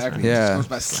down. Yeah, that's Exactly. right. Yeah. He just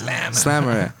goes by Slammer.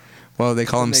 Slammer. Well, they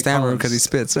call him They call Stammer him because he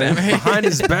spits. Right? Behind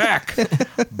his back.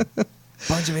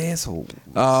 Bunch of assholes.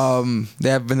 They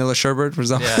have Vanilla Sherbet, which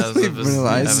is obviously Vanilla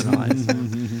Ice.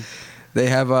 They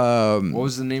have What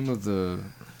was the name of the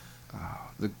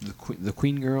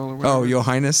queen girl or whatever? oh, Your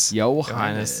Highness. Yo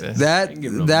Highness, yeah.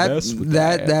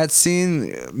 That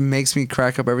scene makes me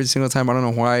crack up every single time. I don't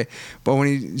know why, but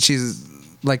when she's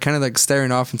like kind of like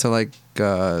staring off into like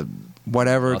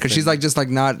whatever, because she's like just like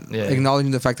not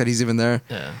acknowledging the fact that he's even there.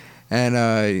 Yeah.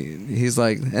 And he's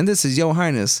like, and this is Yo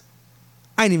Highness.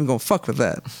 I ain't even gonna fuck with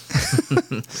that.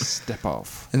 Step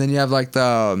off. And then you have like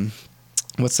the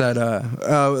what's that?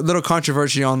 Little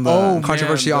controversy on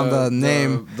the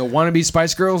name. The wannabe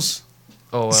Spice Girls.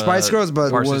 Oh, Spice Girls, but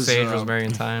Parsley, was, Sage, Rosemary,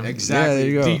 and Thyme. Exactly. Yeah, there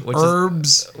you go. The Which is-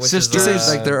 herbs which is, sisters. He says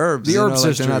like they're herbs. The you herb know,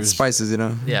 like they're not sisters. spices, you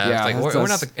know. Yeah, Yeah, it's like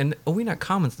that's- we're not we're not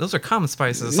common. Those are common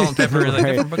spices. Salt and pepper, like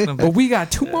different fucking. But we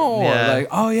got two more. Yeah. Like,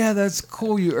 oh yeah, that's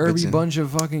cool. You herby But, bunch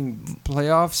of fucking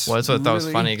playoffs. Well, that's what I thought was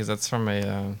Really? funny because that's from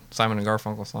a Simon and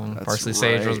Garfunkel song. That's Parsley,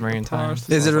 Sage, right. Rosemary, and Thyme.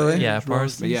 Parsley, Is it really? Yeah, Rosemary.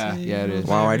 parsley. Yeah, it is.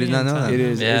 Wow, I did not know that. It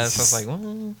is. Yeah, It's- so I was like,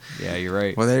 well, Yeah, you're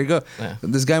right. Well, there you go. Yeah.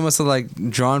 This guy must have like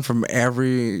drawn from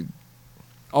every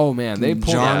Oh man, they pulled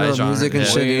genre out of music and yeah.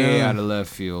 shit. You way know? out of left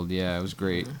field. Yeah, it was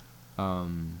great. I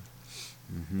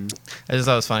just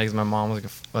thought it was funny because my mom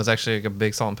was actually like a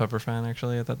big Salt and Pepper fan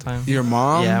actually at that time. Your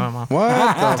mom? Yeah, my mom.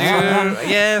 What? the Dude,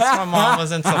 yes, my mom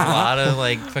was into a lot of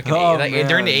like fucking Oh, like, man,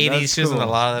 during the that's '80s. She was into a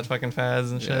cool. lot of that fucking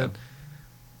fads and shit. Yeah.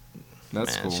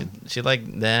 That's Man, cool. She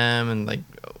liked them and like,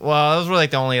 well, those were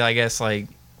like the only I guess like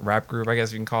rap group I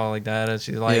guess you can call it like that. And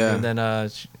she liked, Yeah. and then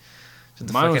she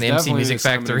the Mine was fucking MC definitely Music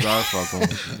Simon and Factory.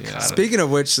 Garfunkel. Yeah. Speaking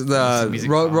of which, Music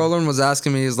bomb. Roland was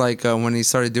asking me, he's like, when he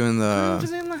started doing the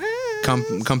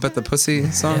Come Pet the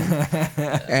Pussy song,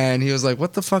 and he was like,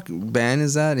 "What the fuck band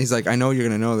is that?" And he's like, "I know you're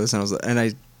gonna know this," and I was,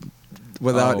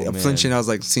 without Oh, man. flinching, I was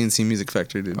like, "CNC Music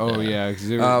Factory, dude." Oh yeah, because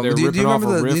they're do you ripping off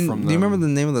remember a the riff do you from remember them.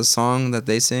 the name of the song that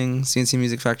they sing, CNC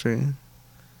Music Factory?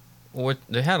 What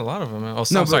they had a lot of them. Oh, No, no,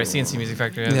 sorry, but- CNC Music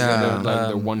Factory. Yeah. Like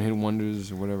their one-hit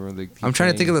wonders or whatever. I'm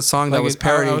trying to think of the song that was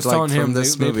parodied like from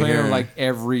this they movie play here. on like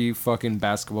every fucking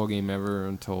basketball game ever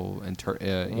until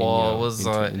Well, it was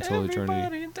until eternity.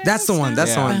 Everybody That's the one.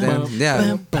 That's the one.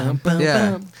 Yeah. Then.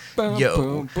 Yeah.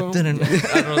 Yo. I don't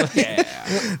know.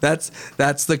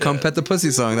 That's the Come Pet the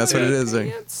Pussy song. That's what it is.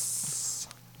 Like.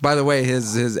 By the way,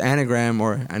 his anagram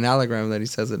or analogram that he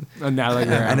says it.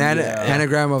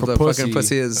 Anagram of For the pussy. fucking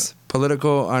pussy is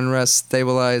political unrest,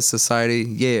 stabilized society.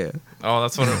 Yeah. Oh,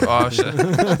 that's what. Oh shit.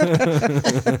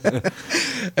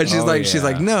 And she's Oh, she's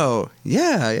like, yeah. no,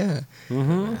 yeah.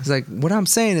 It's like, what I'm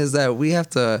saying is that we have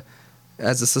to,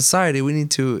 as a society, we need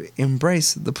to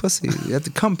embrace the pussy. You have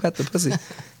to come pet the pussy.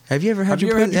 Have you ever had Have you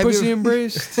ever had your pussy you-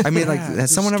 embraced? I mean, like, Yeah, has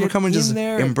just someone ever get come and in just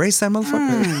there. embrace that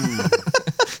motherfucker?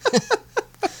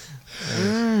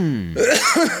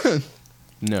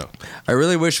 No. I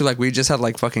really wish we just had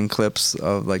like fucking clips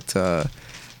of like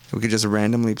we could just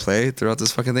randomly play throughout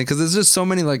this fucking thing because there's just so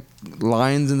many like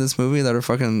lines in this movie that are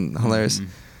fucking hilarious.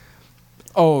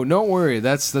 Oh, don't worry.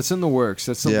 That's in the works.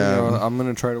 That's something Yeah. I'm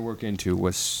gonna try to work into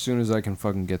as soon as I can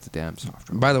fucking get the damn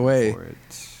software. By the way, for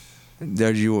it.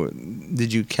 Did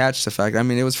you catch the fact? I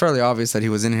mean, it was fairly obvious that he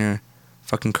was in here.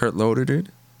 Fucking Kurt Loder, dude,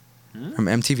 from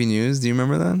MTV News. Do you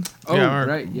remember that? Oh, Yeah, I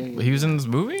remember. right. Yeah. He was in this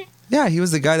movie? Yeah, he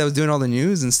was the guy that was doing all the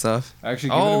news and stuff. Actually,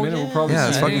 give it Oh, a minute. yeah. We'll probably Yeah, see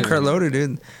it's it fucking later. Kurt Loder,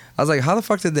 dude. I was like, how the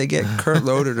fuck did they get Kurt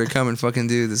Loder to come and fucking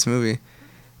do this movie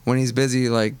when he's busy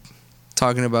like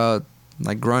talking about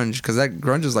like grunge? Because that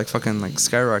grunge was like fucking like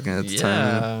skyrocketing at the Yeah,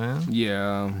 time. man.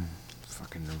 Yeah.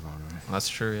 Fucking Nirvana. That's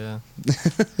true, yeah.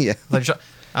 Yeah. Like,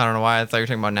 I don't know why I thought you were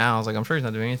talking about now. I was like, I'm sure he's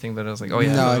not doing anything, but I was like, oh,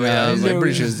 yeah. No, oh, yeah. I was like, like,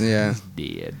 pretty sure, yeah.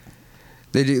 Dead.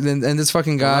 They do, and this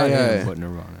fucking guy, Not him, but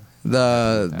Nirvana.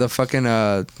 the fucking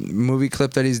movie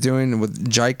clip that he's doing with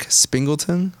Jake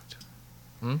Spingleton.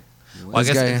 well, I This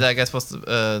guess guy- is that guy supposed to,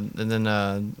 and then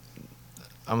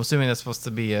I'm assuming that's supposed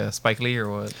to be Spike Lee or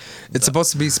what? It's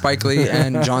supposed to be Spike Lee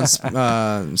and John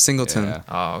Singleton. Yeah.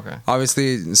 Oh, okay.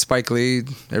 Obviously, Spike Lee,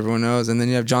 everyone knows, and then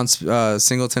you have John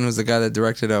Singleton, who's the guy that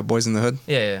directed Boys in the Hood.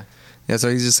 Yeah, yeah. Yeah, so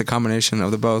he's just a combination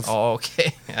of the both. Oh,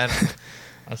 okay.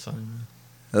 That's funny.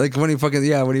 Like when he fucking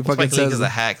fucking Spike Lee says is a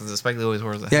hat because Spike Lee always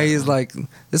wears a hat. yeah, he's like,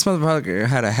 this motherfucker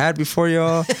had a hat before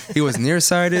y'all. He was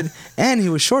nearsighted, and he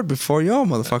was short before y'all,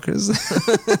 motherfuckers.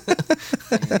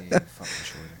 Hey, fucking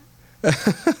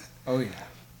shorter. Oh yeah.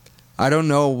 I don't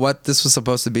know what this was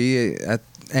supposed to be at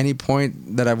any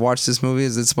point that I've watched this movie.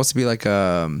 Is it supposed to be like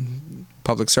a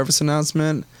public service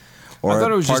announcement or I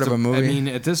thought it was part just of a movie? I mean,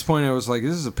 at this point, I was like,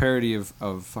 this is a parody of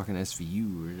fucking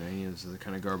SVU or any of the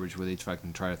kind of garbage where they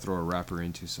fucking try to throw a rapper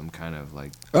into some kind of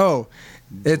like oh,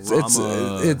 it's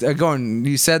drama. go on.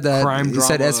 You said that Crime you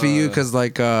said drama. SVU because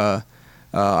like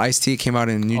Ice-T came out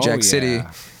in New Oh, Jack City,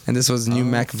 yeah. and this was New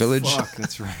Mac Village. Fuck,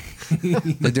 that's right.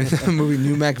 They're doing the movie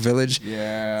New Mac Village.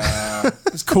 Yeah.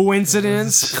 It's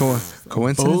coincidence.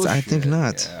 Coincidence? I Bullshit. think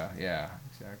not. Yeah,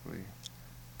 exactly.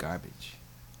 Garbage.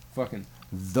 Fucking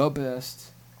the best.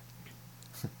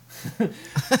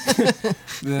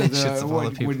 Shits of all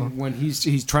the people. when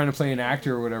he's trying to play an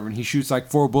actor or whatever, and he shoots like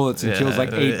 4 bullets and kills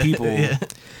like 8 people. Yeah.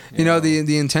 You know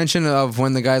the intention of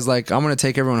when the guy's like, I'm gonna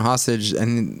take everyone hostage,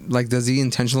 and like, does he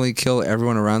intentionally kill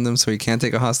everyone around him so he can't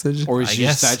take a hostage? Or is I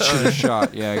just guess that so. shit a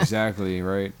shot? Yeah, exactly.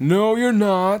 Right. No, you're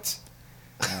not.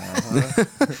 Uh-huh.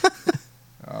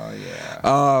 Oh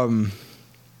yeah.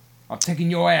 I'm taking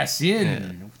your ass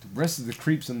in with the rest of the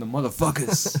creeps and the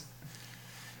motherfuckers.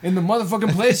 In the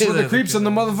motherfucking place where the creeps and the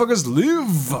motherfuckers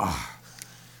live.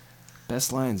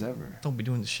 Best lines ever. Don't be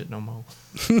doing this shit no more.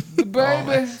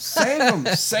 Baby,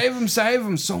 save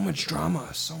him. So much drama.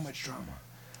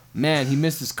 Man, he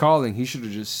missed his calling. He should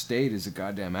have just stayed as a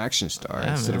goddamn action star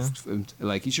Yeah, instead of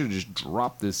like he should have just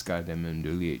dropped this goddamn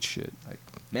Mandeliate shit. Like,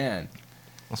 man.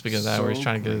 Well, speaking of that, where he's So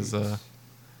trying to get his great.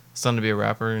 son to be a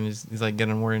rapper, and he's like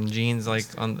getting him wearing jeans, like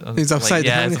on He's upside like,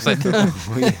 down. Yeah, it's upside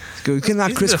down. You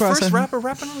cannot He's the crisscross. first rapper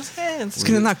rapping on his hands. He's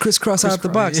gonna not crisscross out the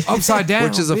box. Upside down,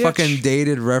 Which is a bitch. fucking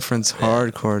dated reference,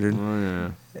 hardcore, dude.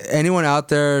 Oh, yeah. Anyone out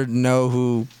there know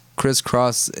who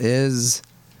Crisscross is?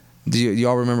 Do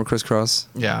y'all remember Crisscross?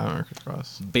 Yeah, I remember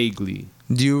crisscross. Vaguely.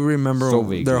 Do you remember So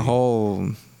vaguely. their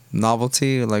whole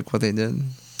novelty, like what they did?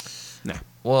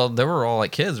 Well, they were all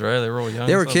like kids, right? They were all young.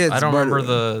 They were so kids, I don't but-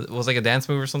 remember it was like a dance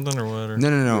move or something or what? Or?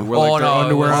 No. We're like their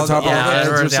underwear it on was- top of yeah, their heads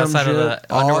underwear or on the some outside of shit?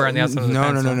 the underwear on the outside of the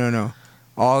pants. No.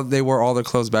 All they wore all their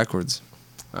clothes backwards.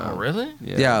 Oh, really?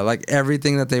 Yeah, like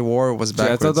everything that they wore was See, I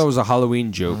backwards. thought that was a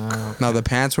Halloween joke. No, the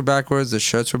pants were backwards, the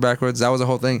shirts were backwards. That was the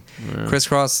whole thing.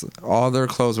 Crisscross, all their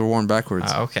clothes were worn backwards.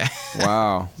 Okay.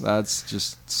 Wow, that's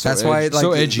just so That's why, like,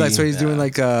 so edgy. that's why he's doing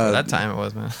like For that time it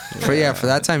was, man. for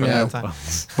that time, For yeah. that time.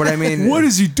 But I mean, What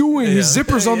is he doing? His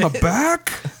zipper's on the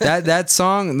back. that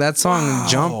song Wow.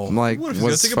 Jump like What if he's was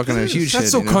gonna take a fucking a piss? huge That's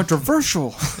hit. so you know?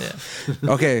 controversial.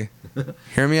 Yeah. Okay,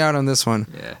 hear me out on this one.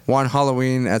 Yeah. One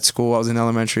Halloween at school, I was in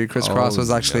elementary. Crisscross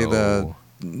was actually no.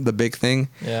 the big thing.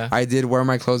 Yeah. I did wear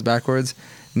my clothes backwards.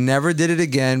 Never did it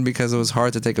again because it was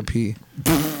hard to take a pee.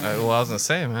 Well, I was gonna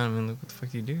say, man. I mean, look what the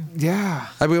fuck you do. Yeah.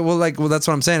 I mean, well, that's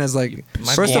what I'm saying. Is like,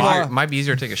 Might first be of easier, all, might be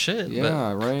easier to take a shit.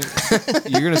 Yeah, right.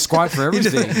 You're gonna squat for he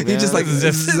everything. just like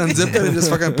unzipped it and just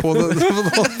fucking pulled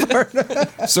the whole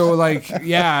part. So like,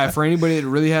 yeah, for anybody that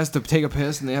really has to take a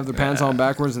piss and they have their pants on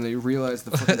backwards and they realize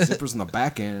the fucking zipper's on the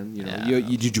back end, you know, Yeah.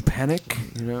 did you panic?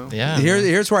 You know. Yeah. Here, man.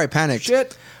 here's where I panicked.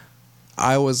 Shit.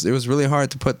 it was really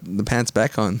hard to put the pants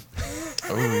back on.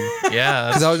 Oh, yeah.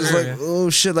 Because I was just true. like, oh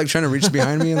shit, like trying to reach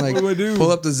behind me and like What do I do?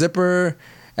 pull up the zipper.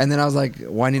 And then I was like,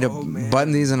 well, I need to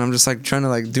button these, and I'm just like trying to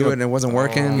like do it, and it wasn't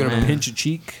working. You gonna man. pinch a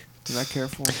cheek? Not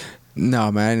careful.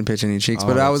 No, man, I didn't pitch any cheeks, Oh,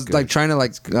 but I that's was good. like trying to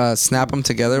like snap them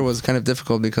together was kind of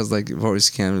difficult because like of course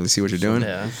you can't really see what you're doing,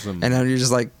 Yeah. Some and then you're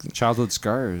just like childhood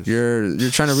scars. you're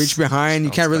trying to reach behind,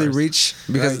 you can't really Scars. reach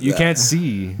because you can't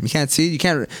see. you can't see, you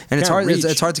can't, and it's Can't hard. reach.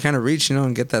 It's hard to kind of reach,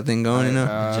 and get that thing going.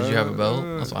 Did you have a belt?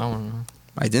 That's what I want to know.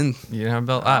 I didn't. You didn't have a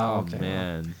belt? Oh Okay.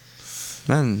 man,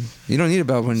 Man, you don't need a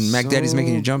belt when Mac Daddy's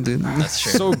making you jump, dude. That's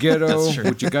true. so ghetto That's true.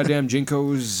 with your goddamn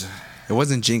jinkos. It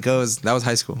wasn't Jinkos. That was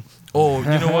high school. Oh, you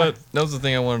know what? That was the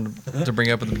thing I wanted to bring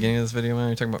up at the beginning of this video, man.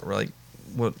 You're talking about like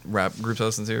what rap groups I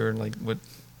listened to or like what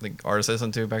like artists I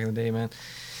listened to back in the day, man.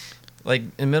 Like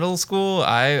in middle school,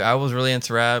 I was really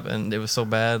into rap, and it was so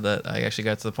bad that I actually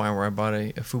got to the point where I bought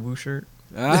a FUBU shirt.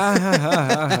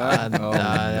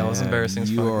 That was embarrassing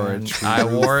as You fuck, are man. a true I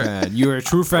wore it. fan. You are a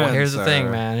true fan. Well, here's the sir.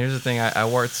 thing, man. Here's the thing. I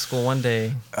wore it to school one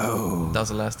day. Oh, That was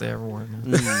the last day I ever wore it,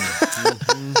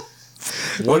 man.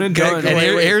 one and done. And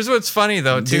here's what's funny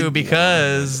though too,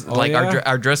 because Oh, like yeah?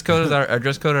 our dress code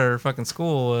at our fucking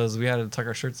school was we had to tuck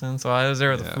our shirts in. So I was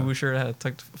there with a FUBU shirt. I had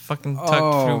to tucked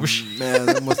FUBU shirt. man,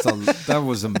 that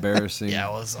was embarrassing. Yeah,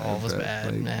 it was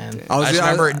bad, Like, man. damn.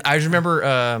 I I just remember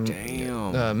Damn.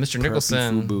 Mr. Preppy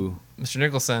Nicholson. FUBU. Mr.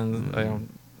 Nicholson, Dan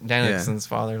Yeah. Nicholson's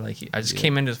father. Like I just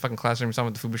came into his fucking classroom, he saw him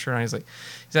with the FUBU shirt on. He's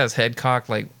had his head cocked,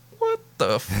 like, what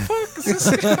the fuck is this?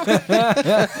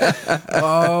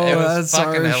 Oh, It was that's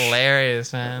fucking harsh.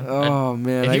 hilarious, man. Oh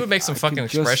man, And he would make some fucking could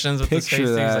just expressions with his face. picture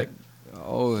He's that. like,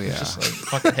 oh yeah. just like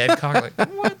fucking head cocked, like,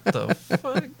 what the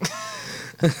fuck?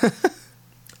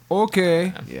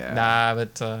 Okay. Yeah. Nah,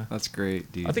 but That's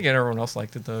great, dude. I think everyone else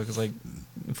liked it though, because like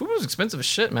food was expensive as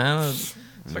shit, man.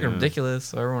 It's fucking ridiculous.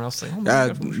 So everyone else was like, oh my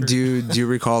god, FUBU shirt. Do you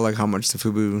recall like how much the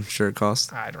FUBU shirt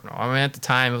cost? I don't know. I mean, at the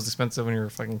time it was expensive when you were a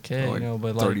fucking kid, Like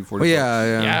but like 30, 40 Oh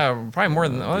yeah. yeah, probably more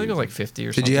than I think it was like 50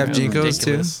 or Did something. you have It was Jinkos, too?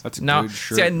 ridiculous. That's a no, good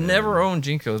shirt, see, I man. never owned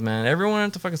Jinkos, man. Everyone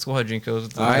at the fucking school had Jinkos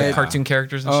with the I had- cartoon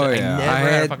characters and Oh, shit. yeah. I never I had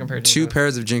a had fucking pair of two Jinkos.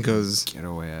 pairs of Jinkos.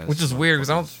 Ghetto ass. Which is weird because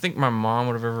I don't think my mom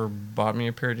would have ever bought me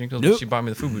a pair of Jinkos, but Nope. she bought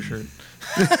me the FUBU shirt.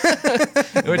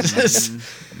 Which is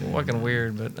fucking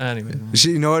weird, but anyway.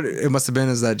 You know what it must have been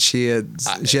is that she had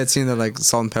seen that like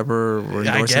Salt and Pepper were I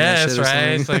endorsing that guess, shit or right?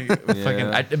 It's something. like Yeah.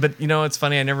 fucking. But you know, it's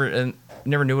funny. I never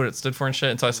knew what it stood for and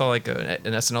shit until I saw like an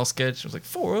SNL sketch. It was like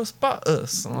 "For us, by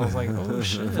us," and I was like, "Oh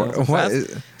shit!" What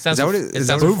is- Stands that for- what it- it is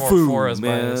stands that for Fufu, for us, by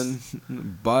us.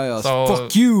 man. By us. So-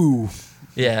 Fuck you.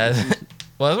 Yeah.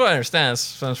 Well, that's what I understand. It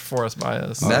stands for us, by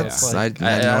us. So That's- it's like- I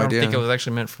had no don't idea. think it was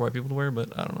actually meant for white people to wear, but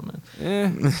I don't know,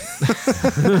 man.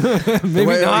 Maybe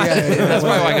Wait, not. That's probably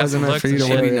why I it got wasn't some meant looks for you and to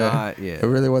shit. wear. Maybe Yeah. not. Yeah. It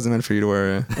really wasn't meant for you to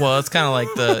wear. Well, it's kind of like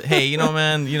the hey, you know,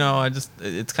 man, you know, it's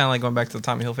kind of like going back to the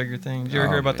Tommy Hilfiger thing. Did you ever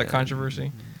Oh, hear about that man.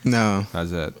 controversy? No.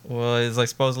 How's that? Well, it's like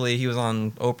supposedly he was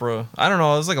on Oprah. I don't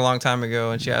know. It was like a long time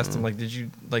ago, and she asked him like, "Did you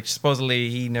like?"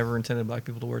 Supposedly he never intended black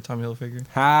people to wear Tommy Hilfiger,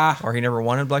 Ha. or he never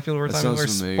wanted black people to wear That Tommy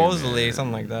sounds Hilfiger. familiar, Supposedly man.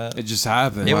 something like that. It just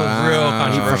happened. It was real Wow.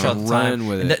 controversial at Fucking the time. ran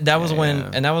with And it. that was when, Yeah.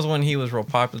 and that was when he was real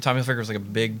popular. Tommy Hilfiger was like a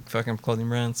big fucking clothing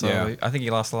brand, so Yeah. I think he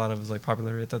lost a lot of his like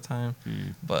popularity at that time.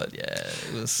 But yeah,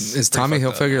 it was. Is pretty Tommy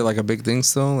fucked up. Hilfiger like a big thing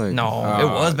still? Like, No, it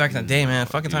was back in the day, man.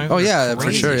 Fucking Tommy. Oh, Hilfiger yeah, was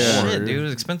for sure, crazy yeah. Shit, dude, it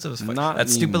was expensive as fuck. Not That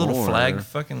stupid little anymore. flag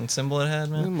fucking symbol it had,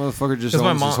 That man. motherfucker just 'Cause my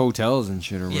owns his mom- hotels and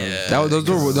shit. Or whatever. Yeah.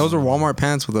 Those were Walmart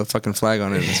pants with a fucking flag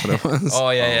on it. That's what it was.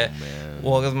 Oh yeah, yeah. man.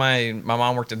 Well, because my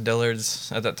mom worked at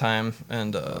Dillard's at that time,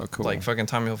 and cool. like fucking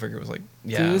Tommy Hilfiger was like,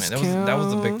 yeah, man, that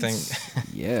was the big thing.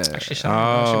 Yeah. Actually, shout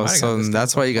out, she Oh, might have got so a discount.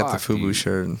 that's why you got the Fuck, FUBU dude.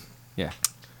 shirt. Yeah.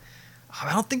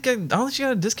 I don't think she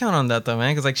got a discount on that though,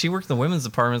 man. Because like she worked in the women's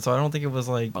department, so I don't think it was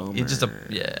like it just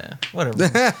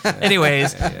whatever.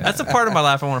 Anyways, that's a part of my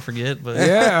life I want to forget. But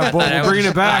Yeah, but I we're bringing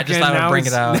just- it back. I just and thought now I'd bring it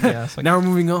it's- out. Yeah, it's like, Now we're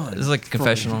moving on. this is like a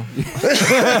confessional.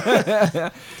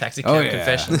 Taxi cab Oh, yeah.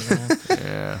 confessions. Man.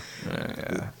 Yeah.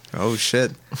 Oh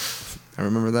shit, I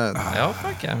remember that. Oh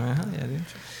fuck yeah, man! Hell yeah, dude.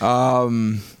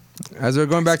 As we're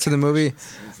going back to the movie,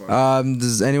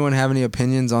 does anyone have any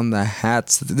opinions on the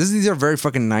hats? These are very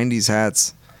fucking 90s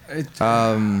hats.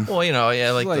 Well, you know,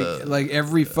 yeah, like like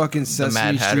every fucking Sesame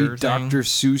Mad Hatter Street thing. Dr.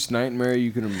 Seuss nightmare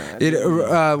you can imagine.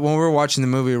 When we were watching the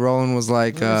movie, Roland was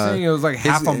like, I'm saying it was like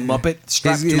half a Muppet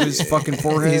strapped to his fucking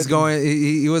forehead. He's going.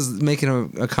 He was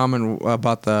making a comment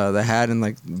about the hat and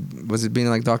like, was it being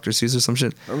like Dr. Seuss or some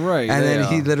shit? Right. And then yeah.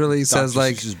 he literally Dr. says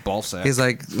like, Seuss's ball sack. he's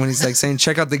like when he's like saying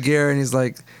check out the gear and he's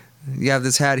like, you have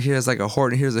this hat here it's like a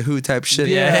Horton, here's a Who type shit.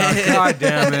 yeah, god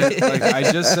damn it. Like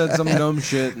I just said some dumb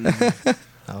shit. And,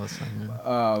 that was fun,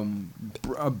 man.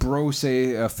 bro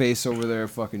say a face over there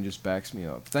fucking just backs me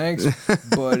up. Thanks,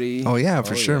 buddy. Oh, yeah,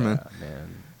 for sure, man.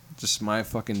 Just my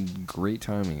fucking great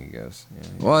timing, I guess. Yeah.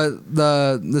 Well,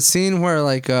 the scene where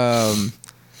like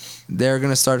they're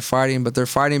gonna start fighting, but they're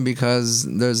fighting because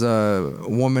there's a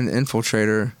woman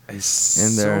infiltrator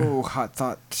in there. So hot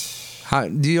thought. How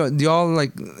do y'all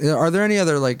like? Are there any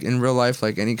other like in real life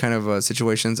like any kind of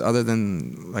situations other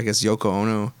than I guess Yoko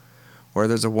Ono, where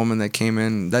there's a woman that came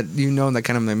in that that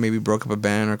kind of like maybe broke up a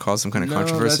band or caused some kind of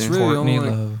controversy? That's really Courtney only-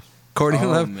 Love. Courtney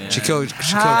Love. Man. She killed Kurt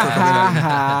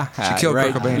Cobain. She killed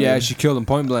right. Kurt Cobain. Yeah, she killed him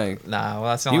point blank. Nah,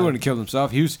 well that's not. He wouldn't have killed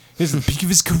himself. He was at the peak of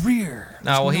his career.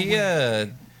 No, well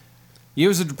He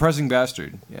was a depressing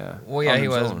bastard. Yeah. Well, yeah, On he his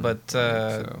was, own. but,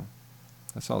 so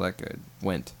that's all that good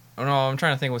went. Oh no, I'm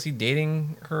trying to think. Was he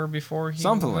dating her before he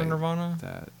Something was like in Nirvana?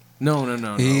 that. No.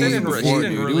 He- It didn't was re- before, she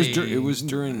didn't dude. really- It was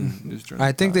during.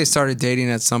 I think they the started dating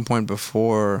at some point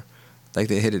before, like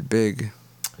they hit it big.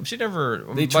 She never.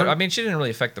 They But tried- I mean, she didn't really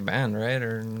affect the band, right?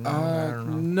 Or no, I don't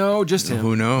know. No, just him.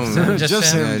 Who knows?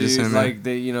 just him, Yeah, dude. just him, like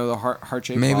the heart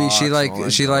shaped. Maybe she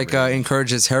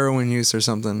encourages heroin use or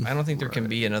something. I don't think there can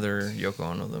be another Yoko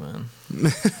Ono, though, man.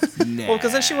 Nah. Well,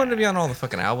 because then she wanted to be on all the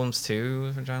fucking albums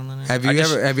too for John Lennon. Have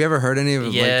you ever heard any of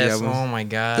like the Yes. albums? Oh my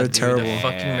god. They're dude, terrible. The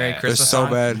fucking Merry They're Christmas so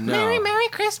song. bad. No. Merry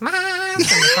Christmas. And the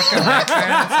fucking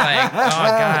background, it's like,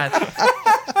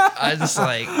 oh god. I just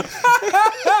like.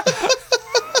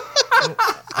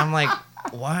 I'm like,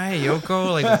 why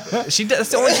Yoko? Like she does. That's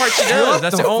the only part she does.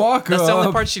 That's the fuck that's the only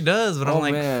up. part she does. But I'm Oh,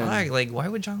 like, man. fuck. Like, why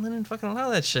would John Lennon fucking allow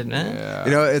that shit, man? Yeah.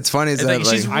 You know, it's funny is It's that like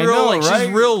she's I real, know, like she's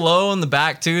right? real low in the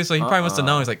back too. So he probably must have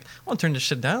known. He's like, I want to turn this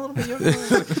shit down a little bit.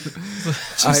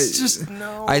 Yoko. just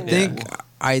no.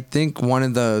 I think one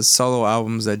of the solo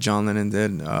albums that John Lennon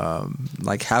did,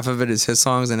 like half of it is his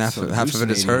songs and half of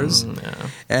it is hers. Yeah.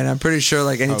 And I'm pretty sure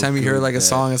like anytime you hear good like a that-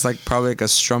 song, it's like probably like a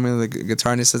strumming of the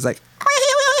guitar and it says like.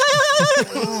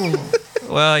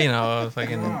 Well, you know,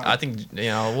 fucking. I think you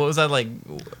know what was that like?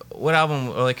 What album?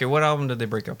 Or like, what album did they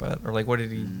break up at? Or like, what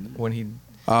did he when he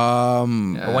or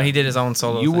when he did his own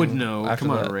solo? You thing would know. after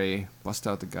Come on, that? Ray. Bust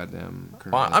out the goddamn.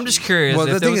 Well, I'm just curious. Well,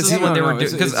 the if thing this is, is he- what they No, were no, doing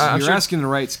it's- because it's- I'm you're sure. asking the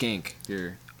right skank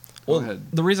here. Go Well, ahead.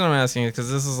 the reason I'm asking is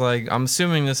because this is like I'm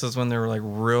assuming this is when they were like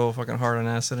real fucking hard on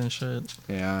acid and shit.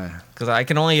 Yeah. Because I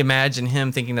can only imagine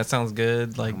him thinking that sounds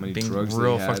good, like How many being drugs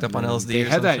real they fucked had, up on man. LSD. They or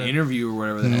had some that shit. interview or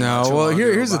whatever. They had No, not too well, long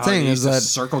ago here's the about how thing they is used to that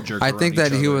circle jerk I around think that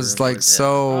each he other was and like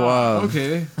so.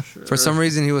 okay. For some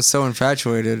reason, he was so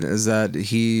infatuated is that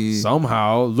he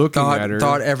somehow looking at her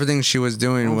thought everything she was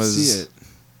doing don't was see it.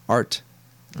 art.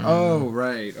 Oh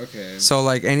right, okay. So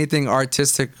like anything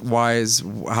artistic wise,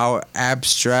 how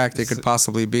abstract it could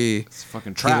possibly be, It's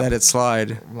fucking he trap. let it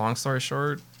slide. Long story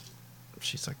short,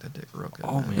 she sucked that dick real good.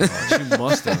 Oh man. my god, she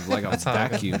must have like a That's how I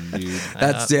got- vacuum, dude.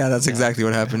 That's exactly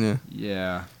what happened. Yeah.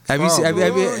 Yeah. Have you seen? Have you,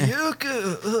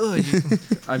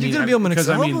 I You're gonna be on my next because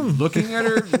I mean, album. looking at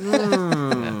her,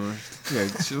 yeah,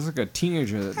 she looks like a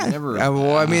teenager that never.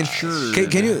 well, I mean, Sure.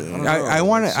 can you? don't know. I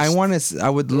want It's to. I just- want to. I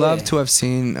would love Yeah. to have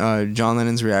seen John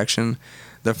Lennon's reaction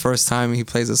the first time he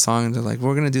plays a song and they're like,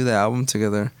 "We're gonna do the album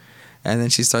together," and then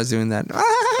she starts doing that,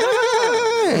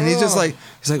 and he's just like,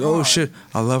 "Oh shit,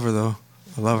 I love her though.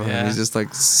 I love her." Yeah. And he's just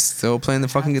like still playing the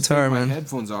fucking Take guitar, my man.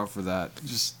 headphones off for that.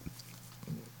 Just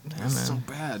Yeah, it's so man.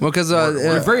 bad. Well, because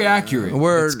we're very accurate.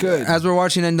 We're it's good. as we're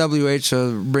watching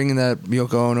NWH, bringing that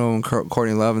Yoko Ono and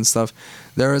Courtney Love and stuff.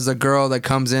 There is a girl that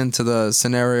comes into the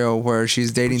scenario where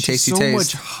she's dating She's Tasty so Taste.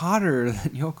 much hotter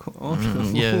than Yoko Ono.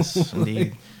 Yes,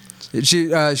 indeed.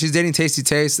 She's dating Tasty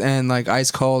Taste, and like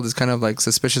Ice Cold is kind of like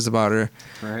suspicious about her.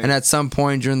 Right. And at some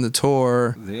point during the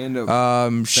tour, They end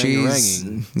up she's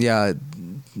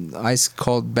bang-a-ranging. Ice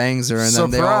Cold bangs her, and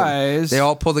Surprise. then they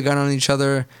all pull the gun on each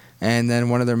other, and then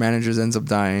one of their managers ends up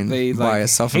dying They, by like, a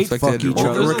self-inflicted hate fuck each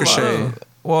other. ricochet.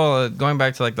 Well, going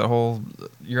back to like the whole,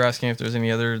 you're asking if there's any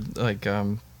other like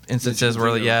instances where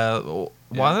like,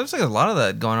 well, there's like a lot of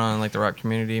that going on in like the rap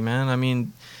community, man. I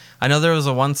mean, I know there was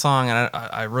a one song, and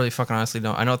I really fucking honestly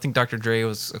don't. I think Dr. Dre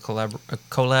was a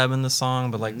collab in the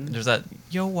song, but like there's that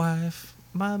yo wife,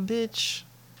 my bitch,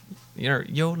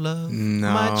 yo love,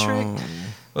 my trick.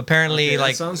 Apparently, Okay, that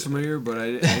like sounds familiar, but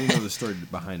I didn't know the story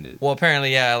behind it. well,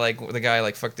 apparently, yeah, like the guy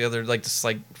like fucked the other, like just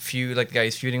like feud, like the guy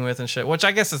he's feuding with and shit. Which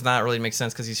I guess does not really make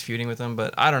sense because he's feuding with him.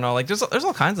 But I don't know, like there's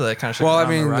all kinds of that kind of shit. Well, I going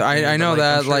on in mean, the rap community, I know but,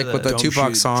 that I'm sure like with the Dumb Tupac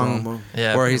shit, song, drama.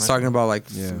 yeah, where pretty he's much. talking about like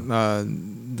Yeah.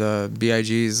 the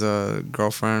B.I.G.'s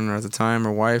girlfriend or at the time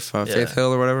or wife, Yeah. Faith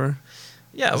Hill or whatever.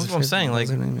 Yeah, that's what I'm saying. Like,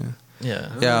 What was her name?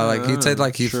 yeah, Yeah, like he said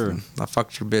like he Sure. I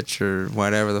fucked your bitch or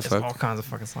whatever the there's fuck. all kinds of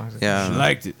fucking songs. Yeah. She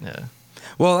liked it. yeah.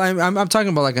 Well, I'm talking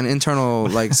about like an internal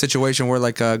like situation where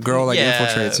like a girl like Yeah.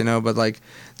 infiltrates, you know. But like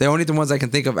the only ones I can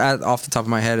think of off the top of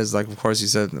my head is like, of course, we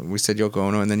said Yoko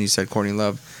Ono, and then you said Courtney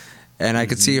Love, and I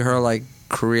could see her like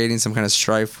creating some kind of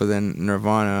strife within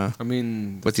Nirvana I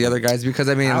mean, with the other guys because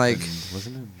I mean like.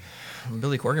 wasn't it?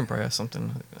 Billy Corgan probably has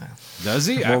something. Does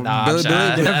he? Well, Nah, Billy,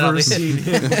 I'm Billy, shy. I don't never think- seen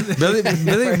him.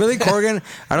 Billy Corgan.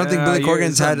 I don't think Yeah, Billy yeah,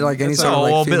 Corgan's had like any it's sort of Oh,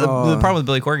 like well, female. the problem with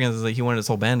Billy Corgan is like he wanted his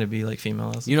whole band to be like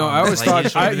female. That's the You know, I problem. always Like, he thought.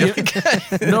 just wanted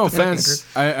to be like- No offense.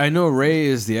 I know Ray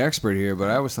is the expert here, but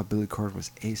I always thought Billy Corgan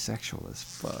was asexual as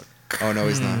fuck. Oh no,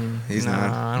 he's not. He's Nah, I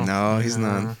not. don't No, think- he's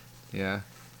nah. not. Yeah.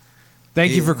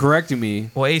 Thank you for correcting me.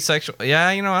 Well, asexual.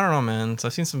 Yeah, you know, I don't know, man. So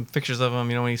I've seen some pictures of him.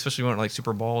 You know, when he especially went like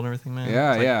super bald and everything, man.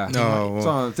 Yeah, It's like, yeah. No. So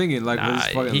I'm thinking, like, with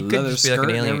his Nah, fucking he could leather just be like an skirt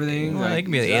and alien- everything. well, he like,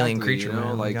 could be an alien exactly, creature, you know,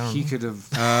 man. Like, Like, I don't he know. could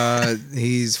have.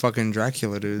 He's fucking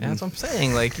Dracula, dude. Yeah, that's what I'm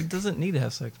saying. Like he doesn't need to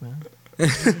have sex, man.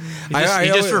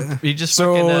 I He just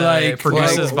So, fucking, like,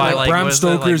 produces by like Bram what is that,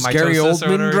 like, Stoker's Gary mitosis or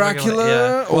Oldman whatever, fucking, Dracula?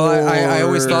 yeah. Well, I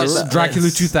always or thought that- Dracula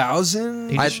that's- 2000.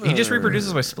 He just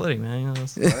reproduces by splitting, man. You know,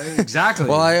 that's- Exactly.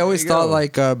 Well, I always There you thought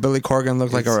go. like Billy Corgan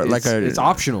looked like It's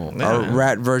optional. Yeah. a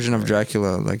rat version of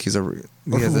Dracula. Like he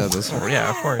has this. Oh, yeah,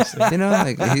 of course. You know,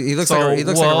 like he looks So like he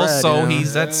looks like a rat. so you know?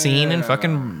 he's that scene in Yeah.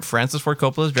 fucking Francis Ford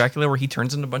Coppola's Dracula where he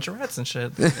turns into a bunch of rats and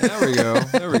shit. There we go.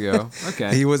 There we go.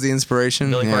 Okay. He was the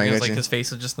inspiration. Billy Yeah, I Corgan's got like you. his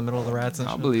face is just in the middle of the rats and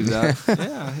I'll shit. believe that.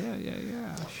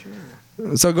 Yeah.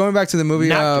 Sure. So going back to the movie,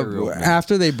 Not the real one.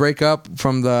 after they break up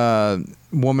from the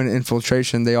woman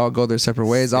infiltration, they all go their separate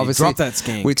ways. They Obviously, drop that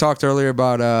skank. we talked earlier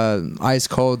about Ice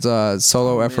Cold's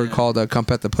solo effort man. called "Come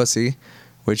Pet the Pussy,"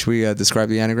 which we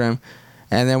described the anagram,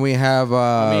 and then we have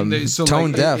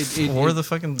Tone Deaf.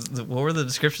 What were the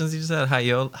descriptions you just had?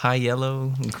 High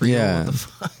yellow and Creole. Yeah. What the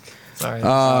fuck?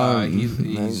 Sorry.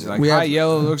 He's like we high have-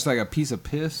 yellow looks like a piece of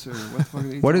piss or what the fuck are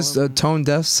they What is calling him? Tone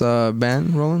Deaf's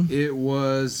band, Roland? It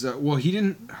was well he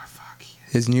didn't fuck.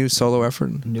 His new solo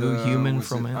effort. New human was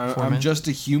from it, man. I'm just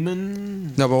a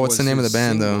human. No, but what's the was name of his the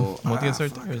band, though? single. What gets right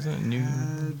fuck. there? Is it new?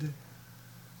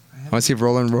 I want to see if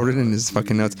Roland wrote it in his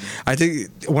fucking notes. I think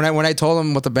when I told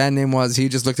him what the band name was, he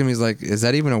just looked at me. He's like, "Is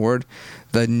that even a word?"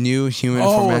 The New Human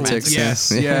Romantics.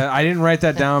 yes, yeah. I didn't write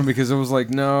that down because it was like,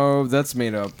 no, that's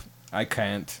made up. I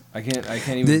can't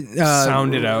even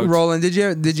sound it out. Roland, did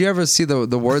you ever see the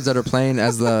words that are playing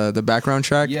as the background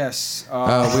track? Yes, we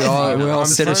all I'm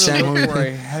sit trying or to stand look when we- where I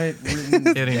had it written.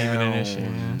 It ain't even an down. issue,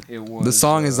 man. It was, The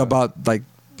song is about like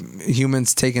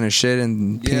humans taking a shit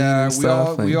and peeing Yeah, and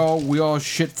stuff. we all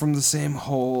shit from the same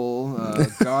hole.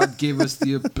 God gave us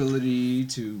the ability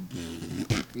to,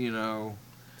 you know.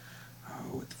 Oh,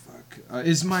 what the fuck?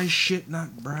 Is my shit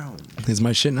not brown? Is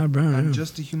my shit not brown? I'm Yeah.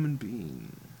 just a human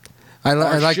being. I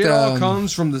Our like shit all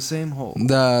comes from the same hole.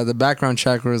 the background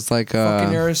track was like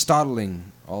Fucking Aristotling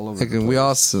all over. like the we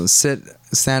all place.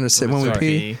 stand or sit when we Sorry.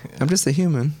 pee. I'm just a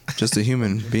human, just a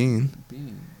human being.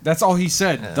 That's all he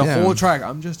said. The Yeah. whole track.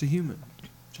 I'm just a human.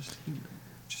 Just a human.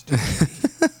 Just a human.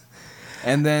 being."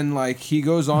 And then like he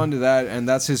goes on to that, and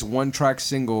that's his one track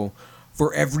single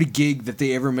for every gig that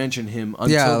they ever mention him. Until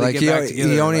Yeah, they like get he- back he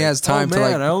together. only Like, has time oh, to,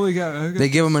 man, like- I only got They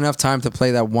give him enough time to play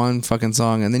that one fucking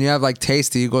song, and then you have like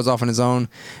Tasty, who goes off on his own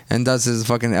and does his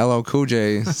fucking LL Cool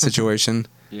J situation.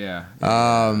 Yeah.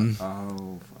 Um,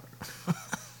 Oh fuck.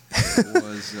 It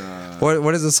was.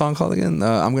 what is the song called again?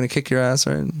 I'm gonna kick your ass,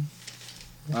 right?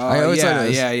 I always yeah, like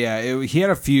this. yeah. He had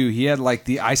a few. He had like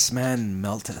the Iceman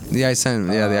melted. The Iceman,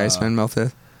 the Iceman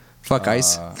melted. Fuck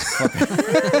ice.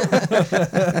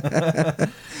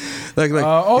 like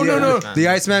oh, no. The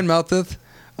Iceman melteth.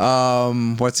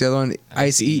 What's the other one?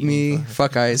 Ice eat me.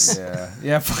 Fuck ice.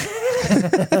 Yeah.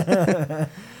 Fuck.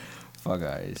 Fuck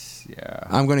ice. Yeah.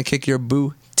 I'm gonna kick your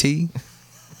booty.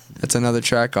 That's another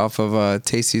track off of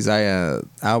Tasty's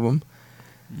album.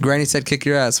 Granny Said Kick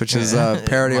Your Ass, which is a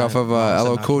parody off of Mama Said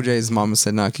LL Knock Cool You J's Mama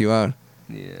Said Knock You Out.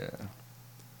 Yeah.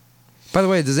 By the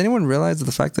way, does anyone realize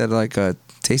the fact that like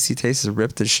Tasty Taste is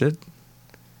ripped as shit?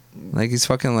 Like he's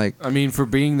fucking like, I mean, for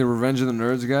being the Revenge of the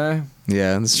Nerds guy,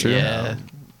 yeah, that's true. Yeah.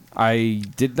 I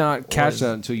did not catch Was-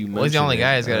 that until you mentioned. Well, he's the only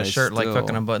guy who's got and a I shirt like still-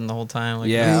 fucking unbuttoned the whole time. Like,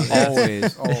 Yeah,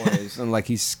 always, and like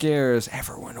he scares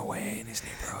everyone away in his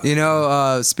neighborhood. You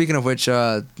know, speaking of which,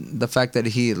 the fact that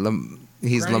he's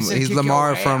Granny said kick Lamar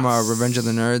your from ass. Revenge of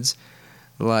the Nerds,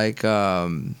 like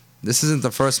this isn't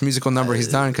the first musical number he's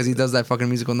done because he does that fucking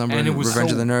musical number And in it was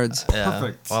Revenge so- of the Nerds. Yeah.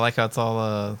 Perfect. Well, I like how it's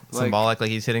all symbolic, like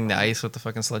he's hitting the ice with the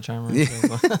fucking sledgehammer. Yeah.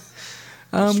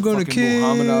 I'm Just gonna fucking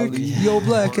Muhammad kick Ali. your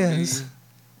black ass.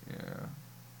 Yeah.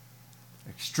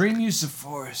 Extreme use of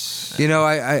force. You know,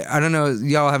 I don't know.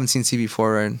 Y'all haven't seen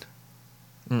CB4, right?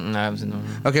 I haven't seen that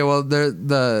one. Okay, well,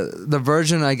 the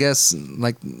version, I guess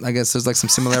there's like some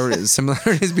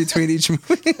similarities between each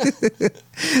movie.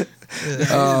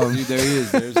 Dude, there he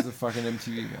is. There's the fucking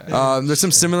MTV guy. There's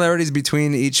some similarities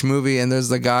between each movie, and there's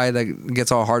the guy that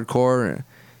gets all hardcore,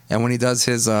 and when he does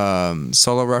his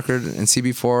solo record in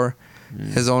CB4,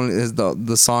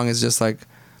 the song is just like,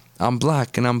 I'm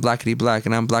black and I'm blackety black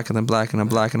and I'm blacker than black and I'm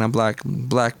black and I'm black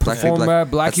Performed by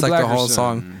black. Blackie That's like the whole Blackerson.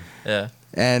 song, Yeah.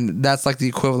 and that's like the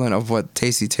equivalent of what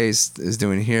Tasty Taste is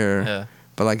doing here. Yeah.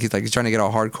 But like he's trying to get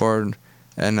all hardcore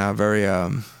and very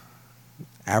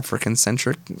African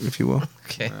centric, if you will.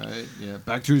 Okay. Right, yeah.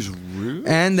 Back to his roots.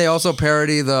 And they also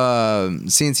parody the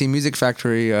CNC Music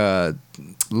Factory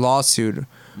lawsuit,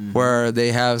 where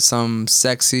they have some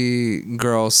sexy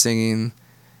girl singing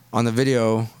on the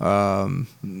video,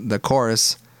 the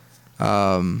chorus.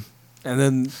 And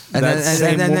then And that then- same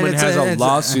and then woman it's- has a it's-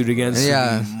 lawsuit against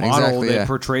yeah, the model exactly, that yeah.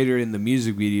 portrayed her in the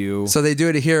music video. So they do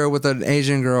it here with an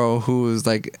Asian girl who's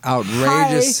like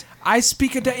outrageous. I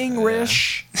speak the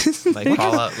English. Like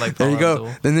Paula. Like There you Paula go.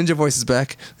 Abdul. The ninja voice is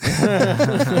back.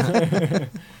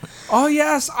 Oh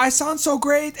yes, I sound so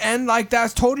great, and like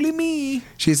that's totally me.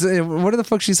 She's what the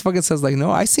fuck she's fucking says like, no,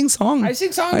 I sing songs. I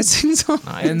sing songs. I sing songs.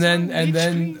 And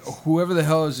then whoever the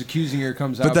hell is accusing her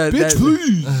comes But out. that- Bitch, that-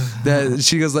 please. That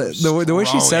she goes like the way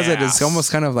she Strong says it is ass.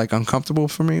 almost kind of like uncomfortable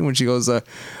for me when she goes,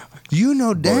 you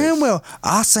know damn well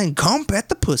I sing comp at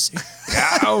the pussy.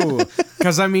 Ow.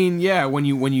 Because I mean, yeah, when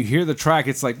you hear the track,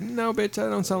 it's like, no, bitch, I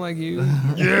don't sound like you.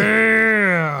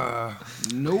 Yeah.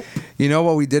 Nope. You know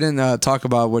what we didn't talk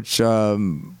about, which I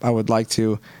would like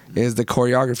to, is the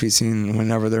choreography scene.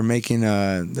 Whenever they're making,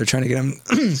 they're trying to get them.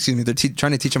 Excuse me, they're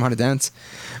trying to teach them how to dance.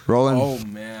 Roland, Oh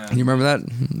man. you remember that?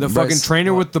 The Bryce? fucking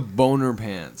trainer with the boner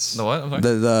pants. The what? I'm sorry?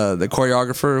 the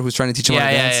choreographer who's trying to teach him how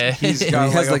to dance. Yeah. He's He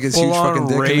got has, like, a his huge full-on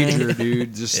fucking dick in rager,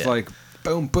 dude. Just Yeah. like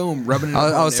boom, boom, rubbing it.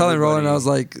 I on was telling Roland, I everybody. was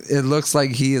like, it looks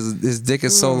like his dick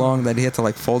is so long that he had to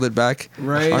like fold it back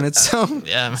Right. on itself.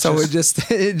 Yeah. So it just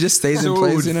stays so in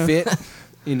place, it would you know. fit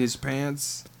in his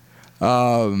pants.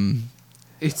 Um,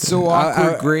 It's so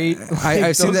awkward. Great.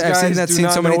 I've seen those that- I've seen guys that do scene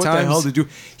not so know many what the times. hell to do.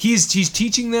 He's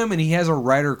teaching them, and he has a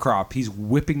rider crop. He's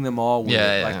whipping them all with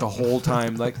Yeah, it, yeah. like the whole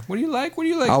time. Like, what do you like? What do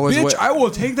you like? I was Bitch, wait- I will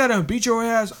take that and beat your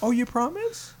ass. Oh, you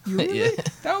promise? You really? Yeah.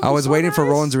 That would I be was so waiting for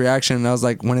nice. Roland's reaction, and I was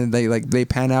like, when they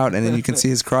pan out, and then you can see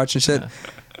his crotch and shit.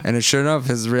 And sure enough,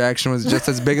 his reaction was just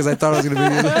as big as I thought it was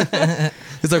gonna be.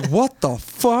 He's like, "What the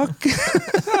fuck?"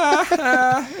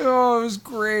 Oh, it was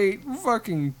great.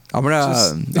 Fucking. I'm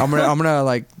gonna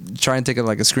like try and take a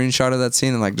screenshot of that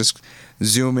scene and like just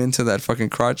zoom into that fucking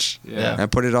crotch Yeah.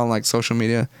 and put it on like social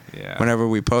media Yeah. whenever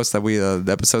we post that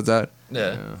the episode's out.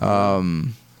 Yeah.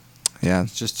 Yeah,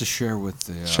 Just to share with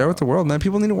the share with the world, man.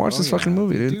 People need to watch this fucking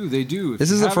movie, dude. They do. If This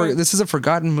you is haven't, this is a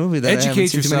forgotten movie that I haven't educate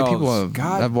seen too yourselves. many people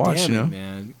God have watched. damn You it, know,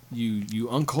 man. You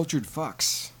uncultured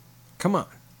fucks. Come on.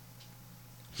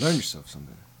 Learn yourself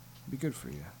something. Be good for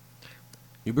you.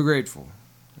 You be grateful,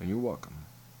 and you're welcome.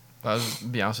 I was to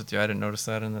be honest with you, I didn't notice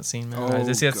that in that scene, man. Oh, I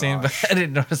did see that scene, but gosh. I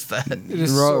didn't notice that. It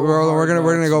is we're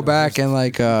gonna go back and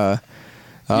like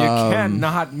you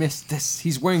cannot miss this.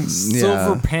 He's wearing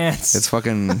silver pants. It's fucked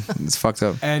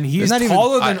up. and he's It's not even-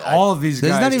 taller than all of these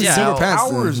There's guys. not even Yeah, silver pants.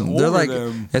 Towers They're over like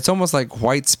them. it's almost like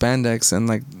white spandex, and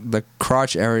like the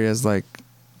crotch area is like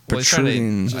Well, he's trying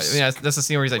protruding. to, that's the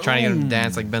scene where he's like trying to get him to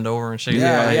dance, like bend over and shake.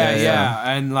 Yeah.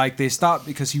 And like they stop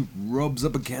because he rubs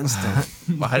up against them.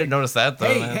 Well, I didn't notice that though.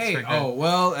 man. That's Hey, pretty oh good.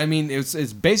 well. I mean,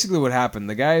 it's basically what happened.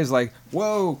 The guy is like,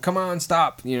 "Whoa, come on,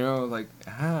 stop!" You know, like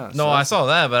No, so I saw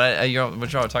that, but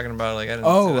what y'all were talking about, like I didn't. see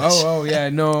Oh, that shit. yeah.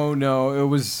 No, it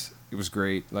was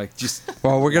great. Like just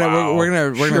Well, we're gonna Wow. we're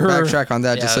gonna Sure. backtrack on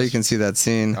that just so Yeah, you can see that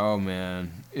scene. oh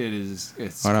man, it's.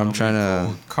 What I'm trying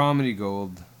to- comedy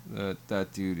gold.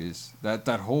 That dude is that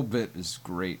whole bit is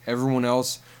great. Everyone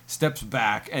else steps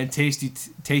back, and Tasty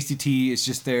T is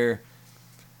just there,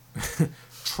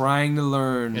 trying to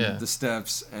learn Yeah. the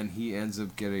steps, and he ends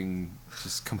up getting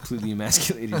just completely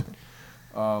emasculated.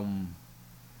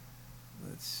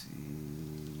 Let's see.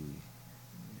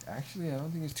 Actually, I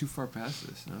don't think it's too far past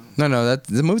this. No. No, that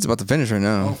the movie's about to finish right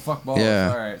now. Oh fuck balls!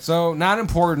 Yeah. All right, so not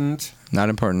important. Not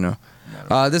important, no.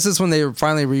 Not This is when they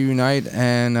finally reunite,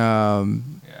 and Yeah.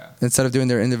 instead of doing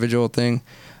their individual thing,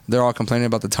 they're all complaining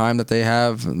about the time that they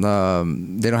have.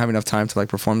 They don't have enough time to like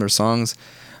perform their songs.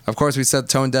 Of course, we said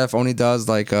Tone Deaf only does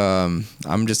like I'm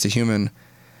Just a Human.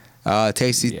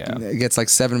 Tasty Yeah. gets like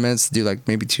 7 minutes to do like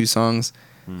maybe 2 songs,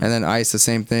 and then Ice the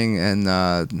same thing. And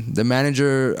the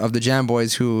manager of the Jam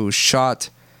Boys who shot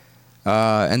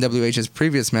NWH's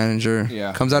previous manager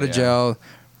Yeah, comes out of yeah. jail,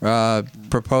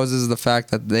 proposes the fact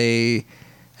that they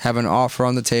have an offer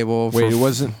on the table. Wait, it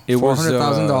wasn't. It was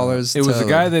 $400,000. It was a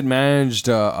guy that managed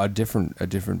a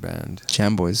different band,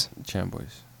 Cham Boys. Cham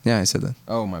Boys. Yeah, I said that.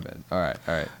 Oh my bad. All right.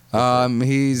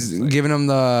 He's giving them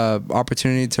the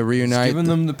opportunity to reunite. He's giving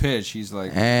them the pitch. He's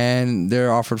like, and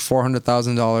they're offered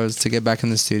 $400,000 to get back in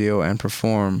the studio and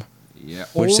perform. yeah,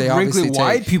 which old they wrinkly obviously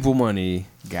white take. people money,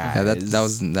 guys. Yeah, that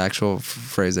was the actual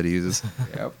phrase that he uses.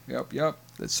 Yep.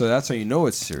 So that's how you know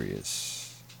it's serious.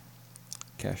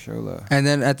 Cashola. And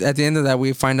then at the end of that,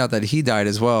 we find out that he died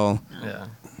as well. Yeah.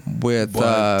 With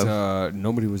But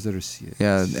nobody was there to see it.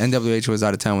 yeah, NWH was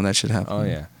out of town when that shit happened. Oh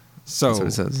yeah. So That's what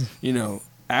it says. you know,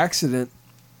 accident.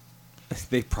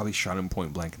 They probably shot him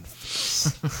point blank in the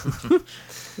face.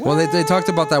 Well, they talked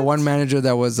about that one manager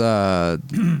that was what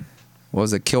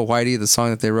was it, Kill Whitey? The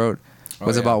song that they wrote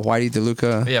was yeah. about Whitey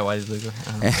DeLuca. Yeah, why did Luca?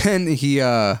 And he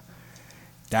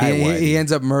Whitey.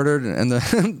 ends up murdered, and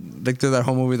like through that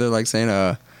whole movie, they're like saying,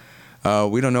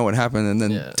 we don't know what happened, and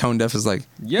then Yeah. Tone Deaf is like,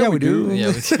 Yeah, we do. Yeah,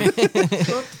 and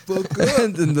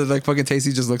then the like fucking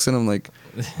Tasty just looks at him like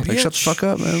shut the fuck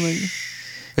up, man. Like,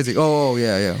 it's like, oh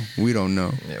yeah, we don't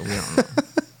know. yeah, we don't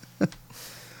know.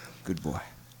 Good boy.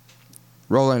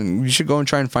 Roland, you should go and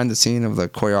try and find the scene of the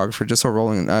choreographer, just so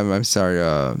Roland, I'm sorry,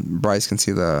 Bryce can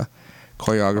see the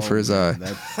choreographer's Oh, man,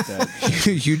 that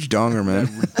huge donger, man.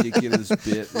 that ridiculous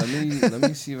bit. Let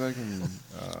me see if I can go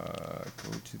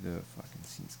to the fucking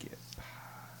scene skip.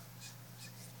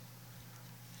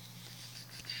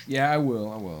 Yeah, I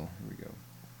will. Here we go.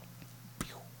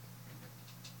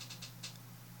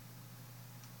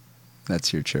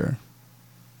 That's your chair.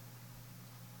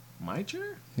 My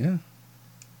chair? Yeah,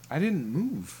 I didn't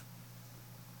move.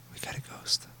 we got a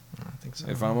ghost. I don't think so.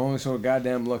 If I'm only so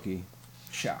goddamn lucky.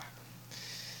 Sha.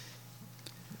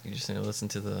 You just need to listen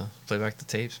to play back the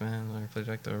tapes, man, or play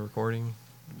back the recording.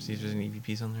 See if there's any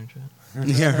EVPs on there and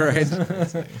shit. Yeah, right.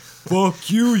 Fuck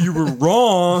you, you were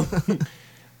wrong.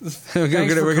 we're gonna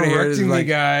hear it. correcting me, Like,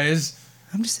 guys.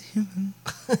 I'm just a human.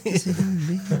 Just a human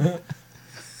being.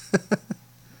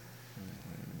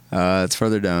 It's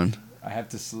further down. I have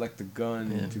to select the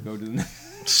gun Yeah. to go to the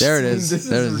There it is. This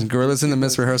There it is is. Gorillas in the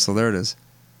Mist rehearsal. There it is.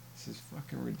 This is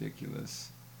fucking ridiculous.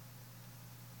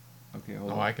 Okay,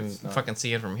 hold on. Oh, I can It's not- fucking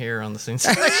see it from here on the scene.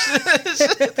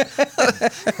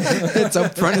 It's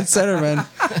up front and center, man.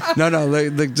 No,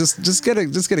 like just get a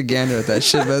gander at that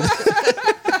shit, man.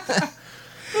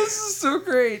 This is so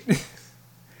great.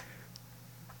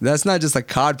 That's not just a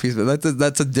cod piece, but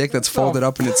that's a dick that's folded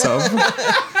up in itself.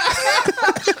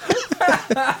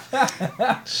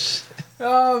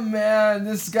 Oh man,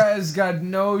 this guy's got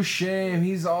no shame.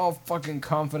 He's all fucking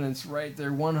confidence right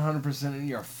there, 100% in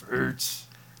your face.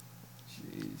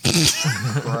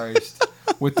 Jesus Christ.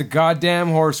 With the goddamn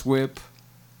horsewhip.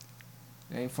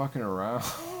 They ain't fucking around.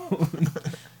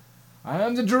 I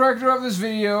am the director of this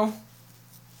video.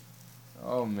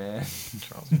 Oh man.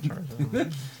 Charles in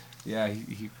charge. Yeah,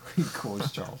 he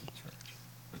quotes Charles in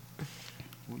charge.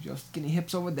 We're just getting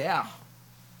hips over there.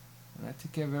 And I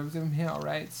take care of everything here,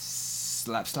 alright?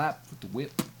 Slap, slap with the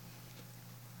whip.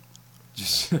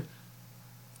 Just.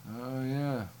 Oh,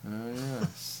 yeah.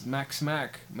 Smack,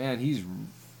 smack. Man, he's.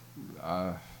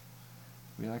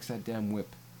 He likes that damn whip.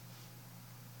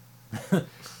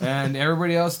 And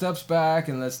everybody else steps back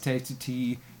and let's take the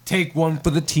tea. Take one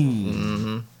for the team.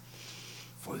 Mm-hmm.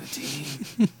 For the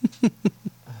team.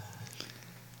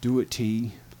 Do it,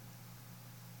 T.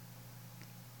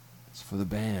 It's for the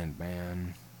band,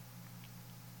 man.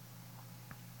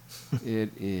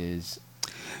 It is.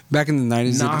 Back in the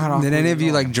 90s, Not off did any the of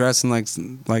you wall. like dress in like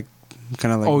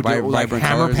kind of like, Like vibrant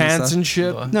hammer colors pants and and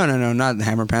shit. What? stuff? No, not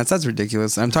hammer pants. That's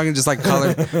ridiculous. I'm talking just like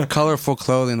colorful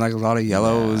clothing, like a lot of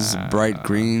yellows, bright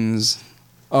greens.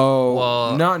 Oh,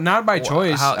 Well, not by well,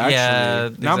 choice. how- actually, yeah,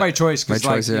 not by choice. By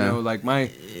Because choice, like yeah. you know, like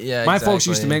my Yeah, folks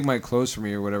used to exactly. make my clothes for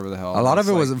me or whatever the hell. A lot of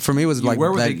It's it was like, for me was you like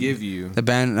wear what that, they give you. the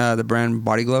brand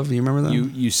Body Glove. You remember that?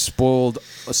 You spoiled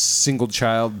a single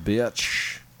child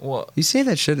bitch. Well, You say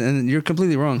that shit and you're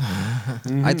completely wrong.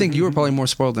 I think you were probably more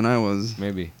spoiled than I was.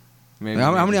 Maybe.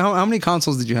 How many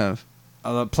consoles did you have?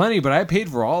 Plenty, but I paid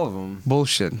for all of them.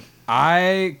 Bullshit.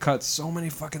 I cut so many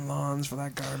fucking lawns for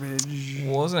that garbage.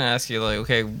 well, I was gonna ask you like,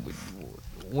 okay,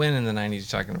 when in the '90s you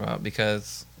talking about?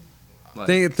 Because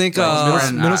Think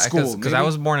middle school, because I maybe?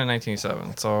 was born in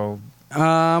 1997, so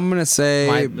I'm gonna say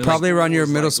My- probably middle around your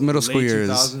school was middle like school late years.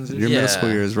 2000s-ish? Your middle Yeah. school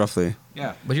years, roughly.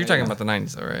 Yeah. but you're talking about the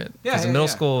 '90s, though, right? Yeah, Because yeah, middle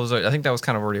yeah. school was, I think that was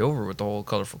kind of already over with the whole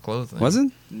colorful clothing. Was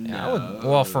it? Yeah, I would,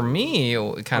 well, for me,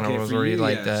 it kind of was already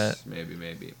like that.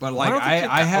 Maybe. But I like don't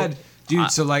think I it- had,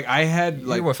 dude. So like I had Like,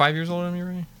 like you were 5 years older than me,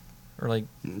 right? Or like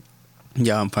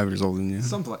Yeah, I'm 5 years older than you.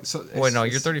 some like so. Wait, no,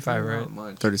 it's you're 35, not right?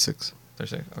 much. 36.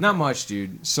 36. Okay. Not much,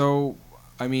 dude. So,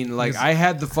 I mean, like, Because- I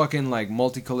had the fucking, like,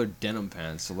 multicolored denim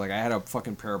pants. So, like, I had a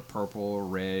fucking pair of purple,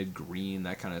 red, green,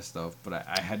 that kind of stuff. But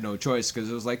I had no choice because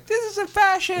it was like, this isn't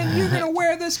fashion. You're going to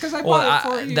wear this because I bought it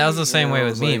for you. That was the same You know, way I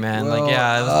with was me, like, man. well, Like,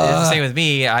 yeah, it was the same with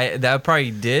me. That probably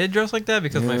did dress like that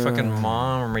because my fucking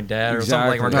mom or my dad or something,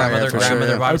 like my Exactly. Yeah, for grandmother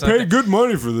sure. bought I something. paid good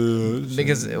money for this.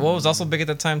 Because what was also big at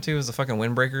that time too was the fucking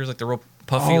windbreakers, like the real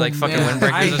puffy, Oh, like fucking man.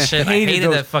 windbreakers and shit. I hated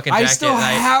those. that fucking I jacket. still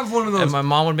have one of those. And my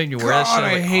mom would make me wear that shit. God, I'm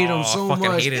I like, hate oh, them so I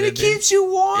fucking much. hated And it dude. keeps you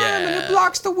warm and Yeah. it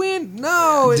blocks the wind.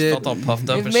 No, Did- Felt all puffed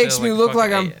up. it and makes shit, me look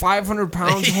like fucking- I'm 500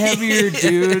 pounds heavier,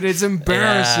 dude. It's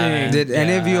embarrassing. Did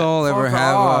any of you all ever Fuck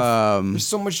have off. There's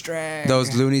so much drag.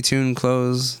 those Looney Tune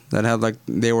clothes that had like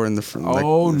they were in the front, like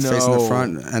Oh, facing the no.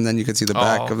 front, and then you could see the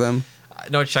back Oh. of them? I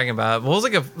know what you're talking about. What was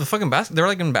like the fucking basket? They were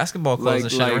like in basketball clothes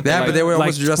and shit. weren't Yeah, but they were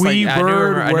almost dressed like- Yeah, I do Tweety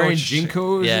remember- Bird I know wearing what you-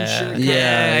 jinkos yeah. and shit.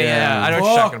 Yeah. I know what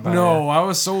you're talking about. No, I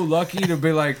was so lucky to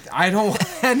be like, I don't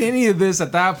want any of this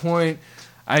at that point.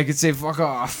 I could say fuck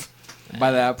off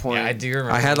by that point. Yeah, I do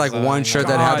remember. I had like those, one shirt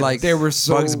that God, had like they were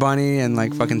so Bugs Bunny and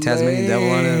like fucking Tasmanian Devil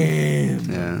on it.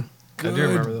 Lame. Yeah, Good do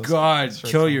remember those God,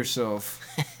 shirts, kill man. yourself.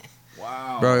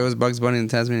 Wow. bro, it was Bugs Bunny and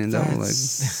Tasmanian Devil. That Like,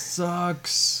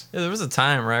 sucks. Yeah, there was a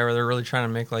time, right, where they're really trying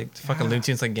to make like fucking Looney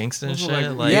Tunes like gangsta and Those shit. were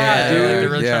like- Like, yeah, dude. they're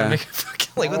really Yeah. trying to make it fucking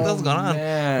like what the hell's going on?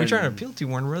 man. We're trying to appeal to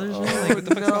Warner Brothers. Man. Like, what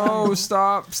the fuck's going on? No,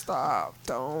 stop,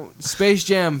 don't. Space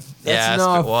Jam. That's Yeah,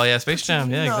 enough. well, yeah, Space Jam.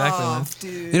 Yeah, exactly, man.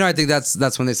 Dude. you know, I think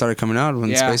that's when they started coming out when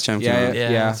Yeah, Space Jam came yeah, out. Yeah,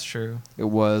 Yeah. that's true. It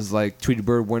was like Tweety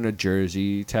Bird wearing a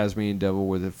jersey, Tasmanian Devil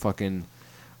with a fucking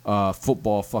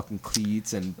football fucking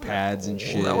cleats and pads and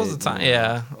shit. Well, that was the time.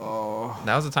 Yeah, Oh,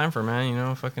 that was the time for man. You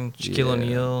know, fucking Shaquille Yeah.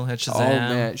 O'Neal had Shazam. oh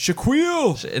man,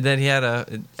 Shaquille. And then he had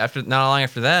after not long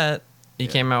after that, he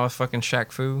came out with fucking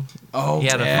Shaq Fu. Oh, He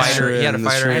had a yeah. fighter. He had a in the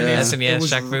fighter street, in yeah. SNES. It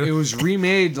was, Shaq Fu. it was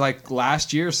remade like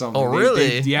last year or something. Oh,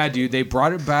 really? Yeah, dude. They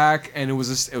brought it back, and it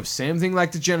was same thing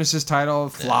like the Genesis title.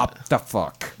 Flop the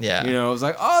fuck. Yeah. You know, it was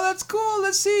like, oh, that's cool.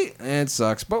 Let's see. And it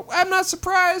sucks, but I'm not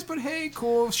surprised. But hey,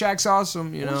 cool. Shaq's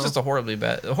awesome. You It know. was just a horribly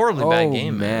bad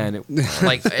game, man. It,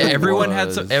 Like everyone had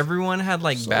was. everyone had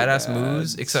like So badass bad.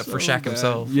 moves except for So Shaq bad.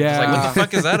 himself. Yeah. It's like what the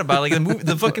fuck is that about? Like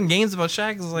the fucking game's about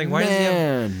Shaq is like why does he have?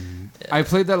 Man. I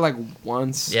played that like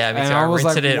once. Yeah, me and too. I I was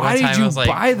like, rented it why one did time, you I was like-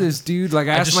 buy this, dude? Like,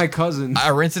 I asked just- my cousin. I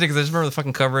rented it because I just remember the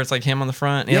fucking cover. It's like him on the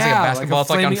front. He has like Yeah, a like a basketball. It's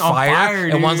like on flaming on fire, fire,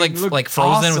 and one's dude. like Looked like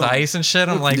frozen with awesome. ice and shit.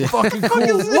 I'm like, fucking cool.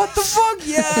 What the fuck?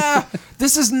 Yeah,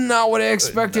 this is not what I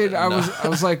expected. I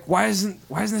was like, why isn't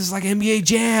this like NBA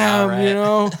Jam? Alright. You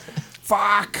know,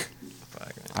 fuck.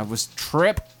 I was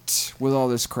tripped with all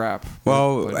this crap.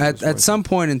 Well, But it was at worth some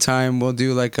point in time, we'll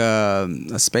do like a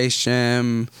Space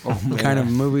Jam kind of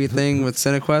movie thing with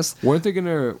CineQuest. it. Weren't they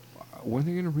gonna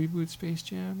reboot Space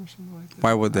Jam or something like that?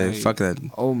 Why would they? I- Fuck that.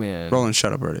 Oh man. Roland,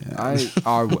 shut up already.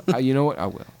 You know what? I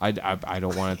will. I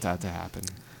don't want that to happen.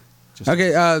 Just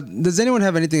Okay, does anyone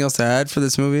have anything else to add for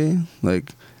this movie?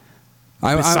 Like,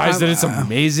 Besides that, it's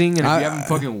amazing, and if I- you haven't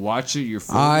fucking watched it, you're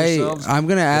fooling yourselves. I'm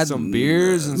gonna Get add some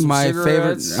beers and some my favorite.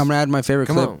 cigarettes. I'm gonna add my favorite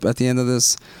Come clip on. at the end of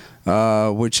this,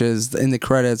 which is in the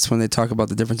credits when they talk about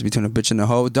the difference between a bitch and a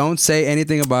hoe. Don't say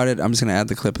anything about it. I'm just gonna add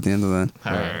the clip at the end of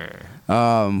that.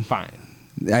 Fine.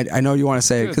 I know you want to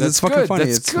say it because it's fucking funny.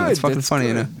 That's It's good. fucking That's funny,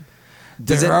 you know. good.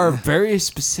 Does There it- are very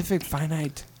specific,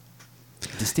 finite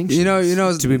distinctions. You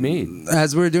know, to be made.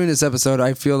 As we're doing this episode,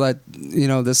 I feel that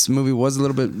this movie was a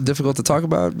little bit difficult to talk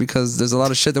about because there's a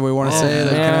lot of shit that we want to say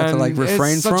that we kind of have to like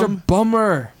refrain it's such a from.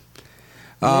 bummer.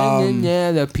 Um,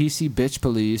 yeah, the PC bitch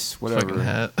police, fucking whatever.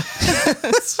 hat.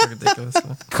 It's so ridiculous.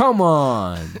 Man. Come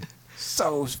on,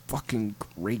 so fucking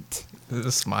great.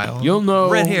 The smile. You'll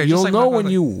know. Red hair. You'll just like know my when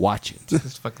brother. you watch it.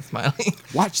 Just fucking smiling.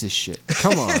 Watch this shit.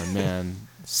 Come on, man.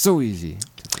 So easy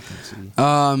to fucking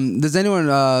see. Does anyone,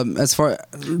 as far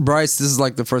Bryce, this is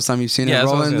like the first time you've seen Yeah, it. that's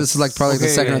what I was Roland, gonna this is like probably the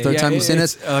Okay, second or third time you've seen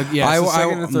it. Yeah, it's the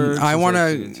second or third. I since want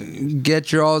I've seen it, to too.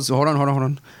 get your all's. Hold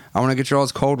on. I want to get your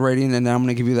all's cold rating, and then I'm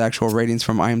going to give you the actual ratings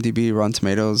from IMDb, Rotten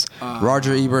Tomatoes,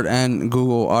 Roger Ebert, and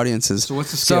Google audiences. So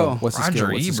what's the scale? What's the Roger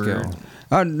scale? What's the Ebert.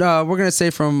 scale? We're gonna say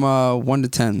from 1 to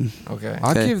 10. Okay.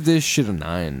 I'll Okay. give this shit a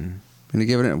 9. Gonna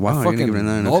give it. Wow, I you're fucking gonna give it a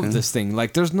 9. love okay. this thing.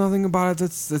 Like, there's nothing about it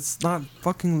that's not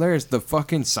fucking hilarious. The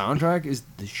fucking soundtrack is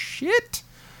the shit.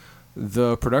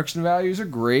 The production values are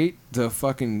great. The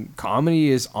fucking comedy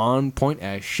is on point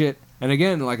as shit. And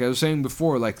again, like I was saying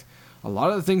before, like a lot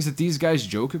of the things that these guys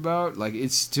joke about, like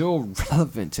it's still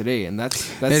relevant today, and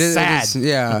that's It is- sad. it is-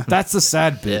 yeah. That's the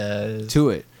sad bit Yeah, it is. to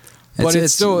it. But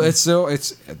It's-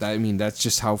 it's I mean, that's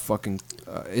just how fucking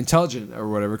intelligent or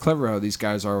whatever, clever how these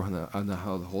guys are on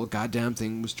how the whole goddamn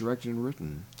thing was directed and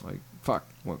written. Like, fuck,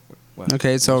 what But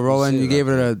Okay, so we'll Roland, say you gave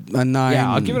that. it a 9.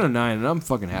 Yeah, I'll give it a 9, and I'm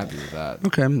fucking happy with that.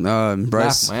 Okay,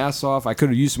 Bryce. Laughed my ass off. I could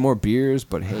have used some more beers,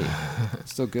 but hey,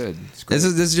 it's still good. It's great. This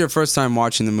is your first time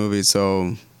watching the movie,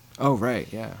 so Oh right,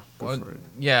 yeah. Go Well, for it.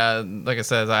 yeah, like I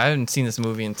said, I hadn't seen this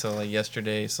movie until like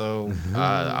yesterday, so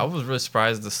I was really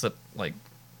surprised to slip like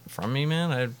from me,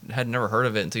 man. I had never heard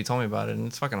of it until you told me about it, and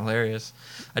it's fucking hilarious.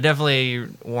 I definitely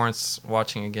warrants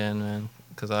watching again, man,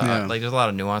 because Yeah. like there's a lot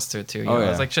of nuance to it too. You Oh, know? yeah.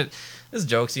 It's like shit. This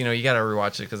jokes, you know, you gotta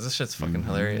rewatch it because this shit's fucking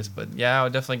hilarious. But yeah, I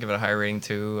would definitely give it a high rating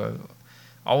too.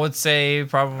 I would say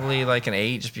probably like an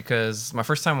 8, just because my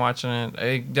first time watching it,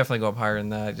 I definitely go up higher than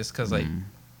that, just because like,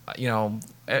 you know,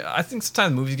 I think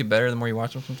sometimes movies get better the more you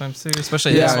watch them sometimes too,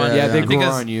 especially Yeah, this one. yeah, they grow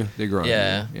Because- on you. They grow on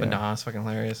Yeah, you. but nah, it's fucking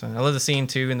hilarious. Man. I love the scene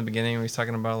too in the beginning where he's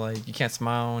talking about like you can't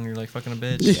smile when you're like fucking a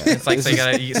bitch. Yeah. It's like so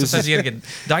sometimes you gotta get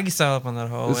doggy style up on that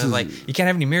hole, This and is- like you can't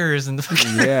have any mirrors in the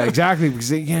fucking. Yeah, exactly.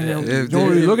 Because you can't, you're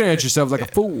already looking at yourself like a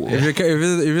fool. if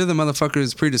you're the motherfucker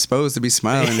who's predisposed to be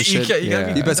smiling and shit, You gotta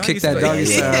Yeah. be you best doggy kick that style. doggy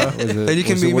Yeah. style. Was it- Then you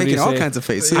can was be it- what do making you all say? kinds of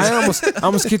faces. I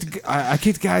almost kicked I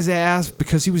kicked the guy's ass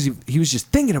because he was just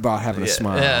thinking about having a Yeah,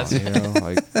 smile. yeah, You know,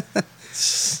 like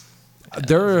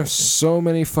there are so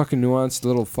many fucking nuanced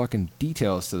little fucking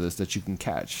details to this that you can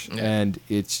catch, Yeah. and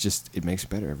it makes it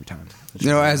better every time. You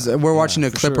know, as we're watching a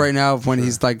for clip sure. right now of when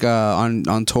he's like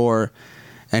on tour,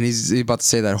 and he's about to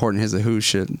say that Horton Hears a Who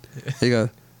shit. He go,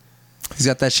 he's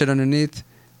got that shit underneath,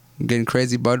 getting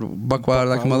crazy, buck wild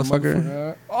like a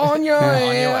motherfucker. On your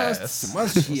On your ass.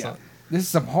 ass. Yeah. This is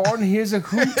some hard and here's a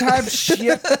who type shit.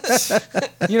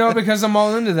 You know, because I'm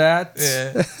all into that.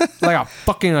 Yeah, Like a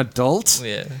fucking adult.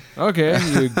 yeah. Okay,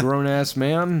 you grown ass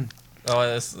man. Oh,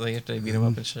 that's like you have to beat him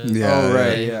up and shit. Yeah. Oh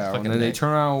right, yeah, yeah. fucking And then they dick. turn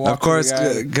around and walk. Of course, to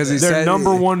the guy. 'cause he their said-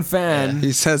 number one fan.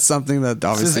 He said something that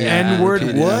Says obviously N-word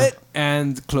repeated. what?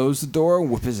 And close the door and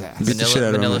whip his ass. Beat the shit out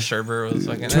of Vanilla him. Sherbert was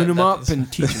fucking Tune him that up was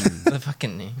and teach him. the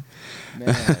fucking name.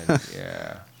 Man,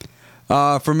 yeah.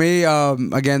 For me,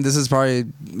 again, this is probably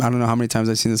I don't know how many times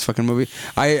I've seen this fucking movie.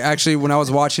 I actually, when I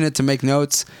was watching it to make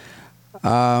notes,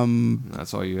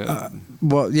 That's all you have.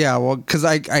 because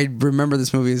I remember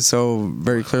this movie so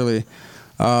very clearly.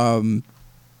 I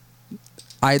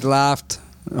laughed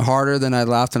harder than I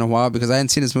laughed in a while because I hadn't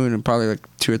seen this movie in probably like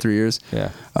 2 or 3 years.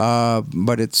 Yeah.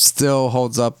 But it still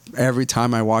holds up every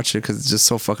time I watch it because it's just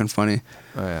so fucking funny.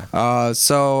 Oh yeah.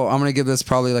 So I'm gonna give this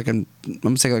probably like I'm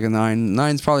gonna take like a 9.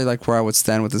 9's probably like where I would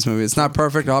stand with this movie. It's not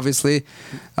perfect, obviously.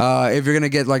 If you're gonna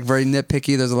get like very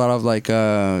nitpicky, there's a lot of like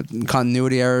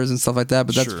continuity errors and stuff like that.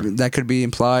 But Sure. that could be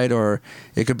implied or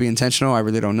it could be intentional. I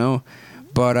really don't know.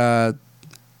 But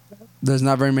there's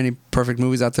not very many perfect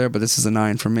movies out there. But this is a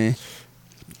 9 for me.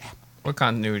 What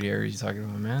continuity are you talking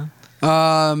about, man?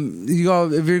 You go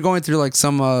if you're going through like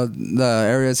some the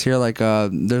areas here, like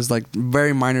there's like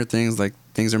very minor things, like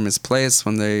things are misplaced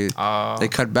when they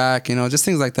cut back, you know, just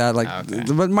things like that, like Okay.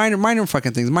 but minor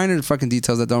fucking things, minor fucking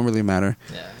details that don't really matter.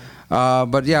 Yeah.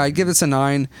 But yeah, I give this a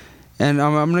 9, and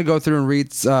I'm gonna go through and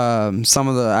read some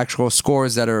of the actual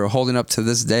scores that are holding up to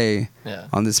this day Yeah.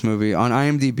 on this movie. On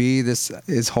IMDb, this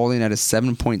is holding at a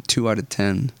 7.2 out of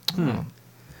 10.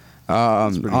 pretty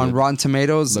On good. Rotten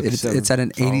Tomatoes, Lucky it's at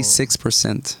an seven.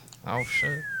 86%. Oh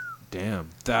shit. Damn.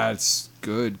 That's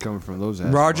good coming from those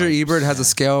assholes. Roger Ebert has a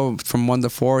scale from 1 to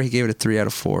 4. He gave it a 3 out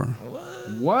of 4.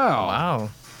 Wow. Wow.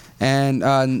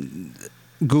 And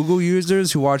Google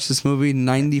users who watch this movie,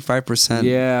 95%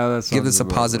 Yeah, that's give this a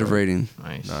positive rating.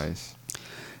 Nice. Nice.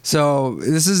 So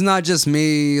this is not just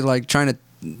me like trying to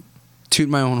toot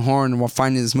my own horn while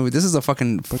finding this movie. This is a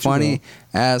fucking But you funny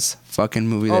ass fucking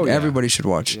movie that Oh, yeah. everybody should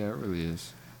watch. Yeah, it really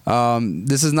is.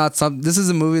 This is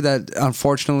a movie that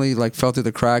unfortunately like fell through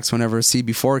the cracks whenever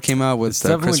CB4 came out with It's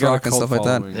definitely Chris got a Rock and cult stuff like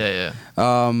that. following. Yeah,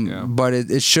 yeah. Yeah. But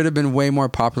it should have been way more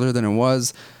popular than it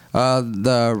was.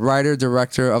 The writer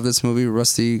director of this movie,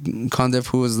 Rusty Cundiff,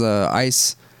 who was the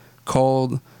Ice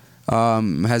Cold,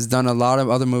 has done a lot of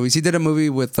other movies. He did a movie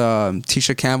with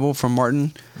Tisha Campbell from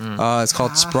Martin. It's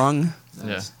called Sprung.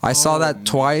 Yeah. I saw that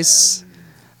twice.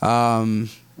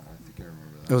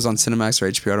 It was on Cinemax or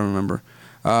HBO. I don't remember.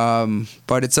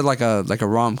 But it's like a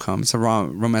rom-com. It's a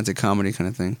romantic comedy kind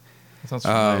of thing. That sounds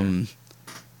familiar.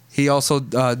 He also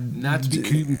Not to be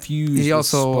confused. he with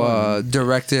also Sprung.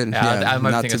 directed. Yeah, I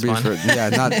might not think to it's be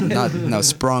fun. no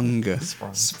Sprung.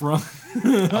 Sprung. Sprung. I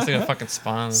was thinking of fucking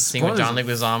Spawn. Seeing with John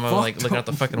Leguizamo, like fucked looking out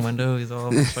the fucking window. He's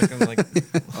all fucking like.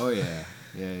 Oh yeah.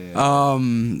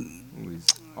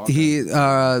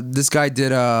 Yeah. This guy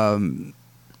did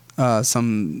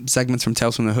some segments from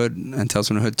Tales from the Hood and Tales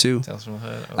from the Hood 2. Tales from the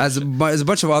Hood. Oh, As shit. a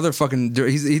bunch of other fucking,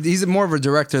 he's more of a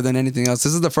director than anything else.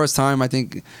 This is the first time I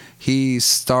think he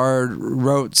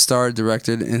wrote,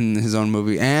 directed in his own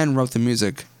movie, and wrote the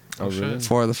music. Oh, really?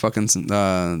 for the fucking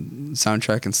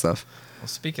soundtrack and stuff. Well,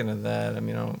 speaking of that, I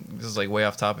mean, this is like way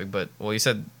off topic, but well, you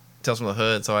said Tales from the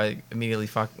Hood, so I immediately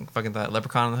fucking thought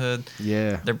Leprechaun in the Hood.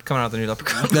 Yeah. They're coming out with the new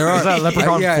Leprechaun. There are Is that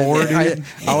Leprechaun 4, dude?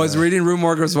 I was reading Rue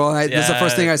Morgue as well. This is the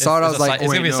first thing I saw. I was like,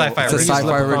 it's gonna be a sci-fi it's a original. sci-fi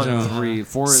Leprechaun original. 3.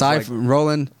 4 is Sci like,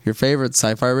 Roland, your favorite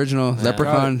sci-fi original,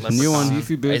 Leprechaun, Leprechaun. new one.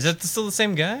 Beefy bitch. Is it still the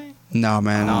same guy? No,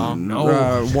 man.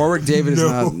 No. Warwick David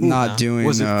is not doing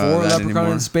Was it 4 that Leprechaun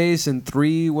anymore. in space and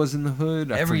 3 was in the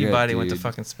hood? I Everybody forget, went to dude.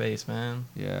 fucking space, man.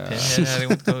 Yeah. Pinhead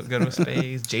went to go to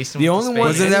space. Jason The went to only space. one-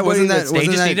 Wasn't that? Wasn't that? They Wasn't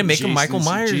just that? need to make a Michael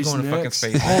Jason- Myers Jason going to fucking X.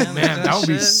 space. Oh man. man, that would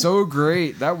be shit. so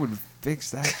great. That would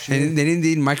fix that They shit. didn't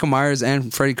need Michael Myers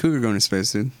and Freddy Krueger going to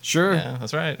space, dude. Sure. Yeah,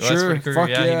 that's right. Well, Sure. that's pretty cool. Fuck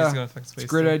Yeah, he yeah. was going to fucking space.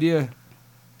 It's a great too. idea.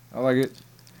 I like it.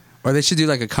 Or they should do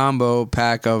like a combo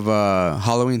pack of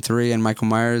Halloween 3 and Michael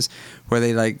Myers, where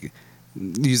they like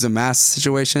use a mask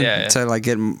situation Yeah, yeah. to like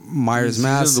get Myers' He's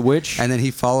mask, the witch. and then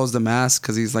he follows the mask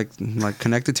because he's like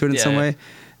connected to it in Yeah, some yeah. way.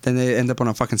 Then they end up on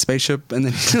a fucking spaceship, and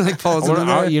then he like follows him in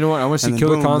there. You know what? I want to see And then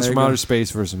Killer boom, Clowns there from you go. Outer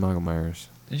Space versus Michael Myers.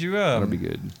 Did you? That'd be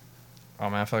good. Oh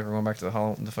man, I feel like we're going back to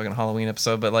the fucking Halloween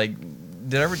episode. But like,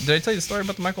 did I tell you the story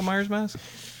about the Michael Myers mask?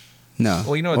 No,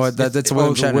 Well, you know, well, it's- that's it-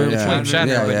 William the Shatner. William yeah. William Shatner.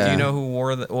 Yeah, But yeah. do you know who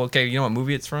wore the? Well, okay, you know what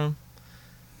movie it's from?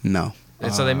 No.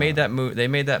 And so they made that They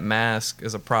made that mask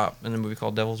as a prop in a movie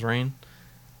called Devil's Reign.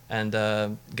 And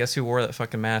guess who wore that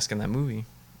fucking mask in that movie?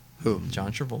 Who?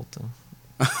 John Travolta.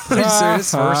 Are you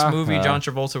serious? First movie John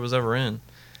Travolta was ever in.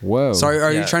 Whoa. Sorry,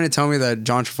 are you Yeah. trying to tell me that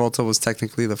John Travolta was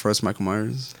technically the first Michael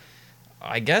Myers?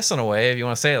 I guess in a way, if you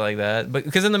want to say it like that, but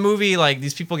because in the movie, like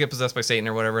these people get possessed by Satan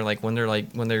or whatever, like when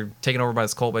they're taken over by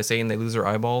this cult by Satan, they lose their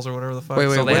eyeballs or whatever the fuck. Wait,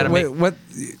 so they had to make. what?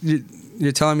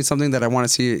 You're telling me something that I want to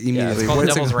see Yeah, it's immediately. called What is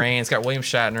it Devil's called? Reign. It's got William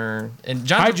Shatner and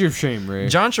Hide your shame, Ray.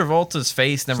 John Travolta's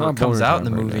face never not comes boner out in the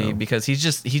time right movie now. because he's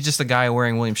just a guy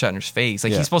wearing William Shatner's face.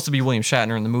 Like Yeah. he's supposed to be William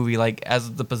Shatner in the movie, like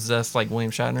as the possessed like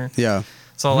William Shatner. Yeah.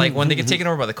 So like when they get taken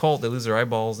over by the cult, they lose their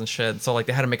eyeballs and shit. So like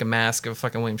they had to make a mask of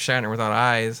fucking William Shatner without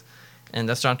eyes, and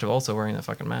that's John Travolta wearing that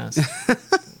fucking mask.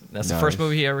 That's the first Nice.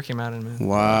 movie he ever came out in, man.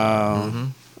 Wow. Mm-hmm.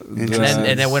 And Interesting.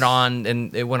 then it went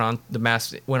on the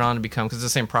mask went on to become, because it's the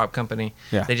same prop company.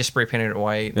 Yeah. They just spray painted it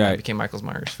white. And Right. it became Michael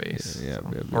Myers' face. Yeah, So-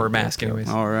 yeah, yeah, or a yeah, mask, yeah. anyways.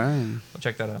 All right. Go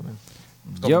check that out, man.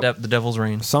 It's called Yep. the Devil's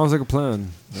Reign. Sounds like a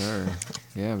plan. Alright.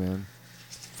 Yeah, man.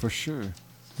 For sure.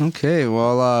 Okay.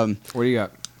 Well, What do you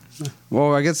got?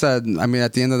 well, I guess that I mean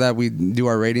at the end of that we do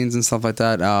our ratings and stuff like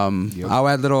that. Yep. I'll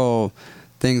add little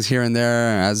things here and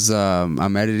there as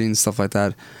I'm editing stuff like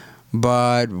that.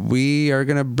 But we are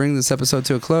gonna bring this episode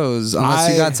to a close unless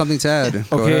you got something to add.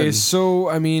 Go Okay, ahead. so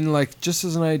I mean, like, just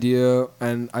as an idea,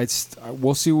 and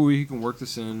we'll see where we can work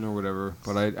this in or whatever.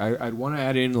 But I'd want to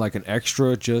add in like an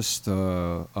extra, just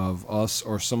of us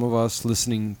or some of us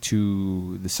listening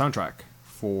to the soundtrack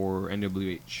for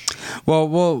NWH. Well,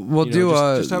 we'll You do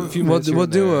know, just have a few minutes. we'll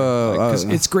do a because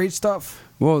it's great stuff.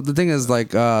 well, the thing is,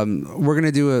 like, we're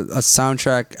gonna do a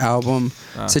soundtrack album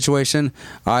situation.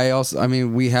 I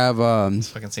mean, we have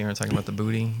Fucking seeing her talking about the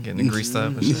booty, getting it greased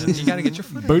up and shit. You gotta get your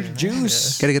foot in Booty there, man.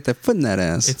 juice. gotta get that foot in that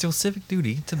ass. It's your civic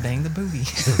duty to bang the booty.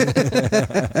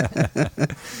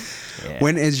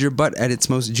 When is your butt at its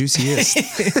most juiciest?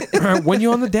 When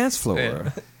you're on the dance floor. Yeah.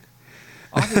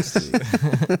 Obviously.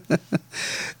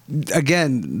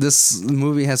 Again, this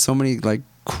movie has so many like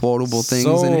quotable things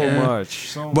so in here.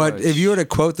 much. But much. if you were to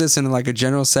quote this in like a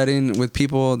general setting with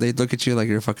people, they'd look at you like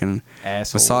you're a fucking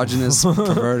asshole. misogynist,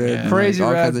 perverted, Yeah. and, Crazy like,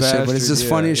 all rat kinds of shit. But it's just bastard.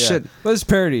 funny Yeah, as yeah. shit. But it's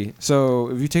parody. So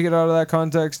if you take it out of that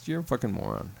context, you're a fucking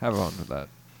moron. Have fun with that.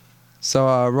 So,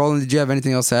 Roland, did you have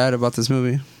anything else to add about this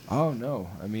movie? Oh no.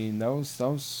 I mean that was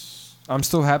I'm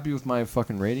still happy with my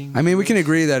fucking rating. I mean, we can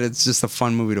agree that it's just a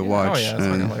fun movie to watch. Oh yeah, it's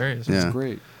fucking hilarious. yeah. It's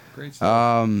great. Great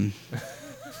stuff.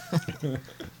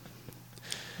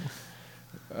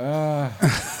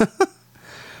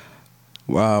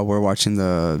 Wow, we're watching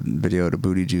the video to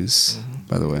Booty Juice,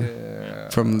 by the way, Yeah.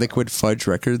 from Liquid Fudge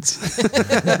Records.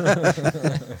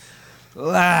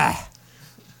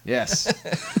 Yes.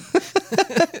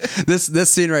 this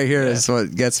scene right here is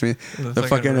what gets me. The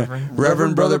fucking Reverend.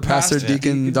 Reverend Brother Pastor Yeah.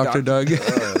 Deacon Dr. Doug.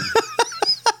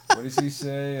 What does he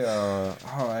say?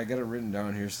 I got it written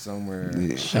down here somewhere.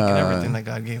 Shaking everything that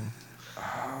God gave him.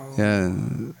 Yeah.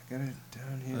 I got it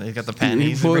down here. He got the He,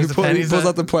 panties. pull- He he brings the pull- he panties pulls out.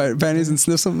 out the panties and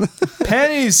sniffs them.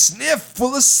 Penny sniff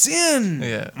full of sin.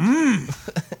 Yeah.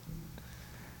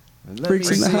 Let Freaks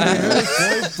me in the see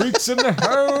house. it. Freaks in the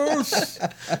house.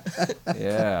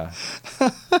 Yeah.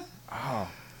 Oh,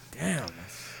 damn.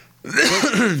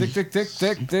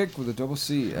 Thick with a double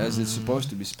C, as it's supposed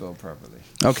to be spelled properly.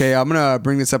 Okay, I'm going to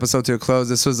bring this episode to a close.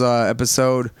 This was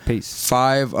episode Peace.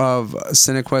 5 of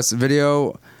CineQuest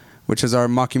Video. which is our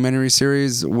mockumentary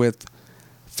series with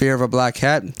Fear of a Black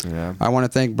Cat. Yeah. I want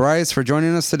to thank Bryce for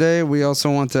joining us today. We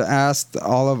also want to ask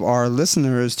all of our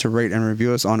listeners to rate and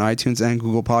review us on iTunes and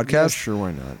Google Yeah, Podcasts. sure,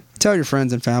 why not? Tell your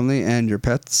friends and family and your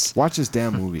pets. Watch this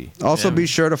damn movie. Also, Yeah. be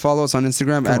sure to follow us on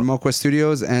Instagram at on. MoQuest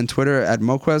Studios and Twitter at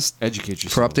MoQuest Educate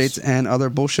yourselves. for updates and other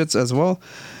bullshits as well.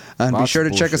 And be Lots sure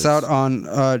of to check us bullshits. out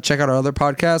on check out our other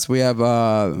podcasts. We have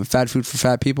Fat Food for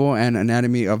Fat People and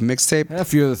Anatomy of Mixtape. And a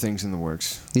few other things in the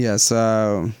works. Yes,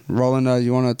 Roland,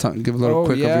 you want to give a little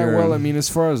quick yeah, of your? well, I mean, as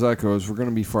far as that goes, we're gonna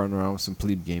be farting around with some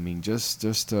plebe gaming, just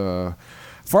dumb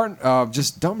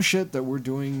shit that we're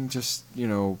doing, just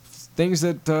things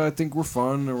that I think were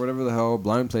fun or whatever the hell,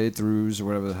 blind playthroughs or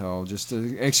whatever the hell, just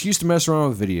an excuse to mess around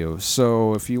with videos.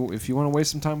 So if you want to waste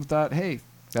some time with that, hey,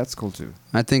 that's cool too.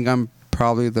 I think I'm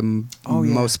probably the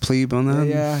most plebe on that.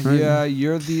 Yeah,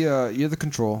 you're the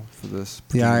control for this.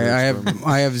 Yeah, particular experiment.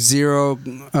 I have zero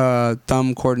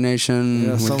thumb coordination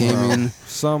Yeah, with somehow. gaming.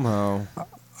 Somehow.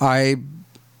 I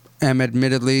am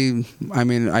admittedly, I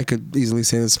mean, I could easily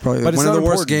say this is probably But it's one of the not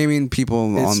worst important. gaming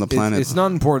people on the planet. It's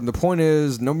not important. The point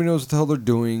is, nobody knows what the hell they're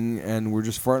doing, and we're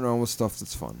just farting around with stuff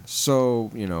that's fun.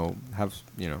 So, have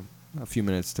a few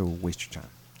minutes to waste your time.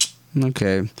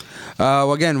 Okay. Well,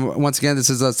 once again, this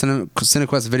is a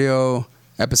CineQuest video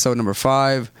episode number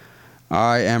 5.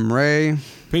 I am Ray,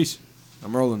 Peace.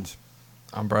 I'm Roland.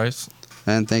 I'm Bryce.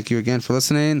 and thank you again for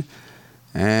listening.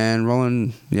 And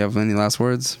Roland, you have any last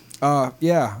words? Fuck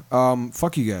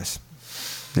you guys.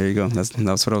 There you go. That's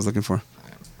what I was looking for.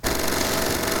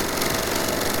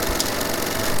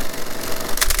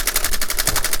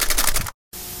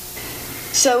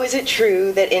 So is it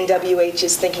true that NWH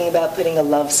is thinking about putting a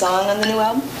love song on the new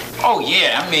album? Oh,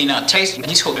 yeah. I mean, Taste,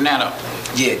 he's hooking that up.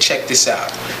 Yeah, check this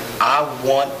out. I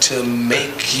want to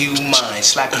make you mine.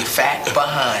 Slap your fat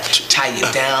behind. Tie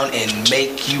you down and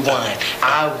make you whine.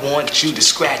 I want you to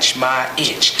scratch my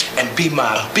itch and be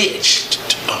my bitch.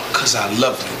 'Cause I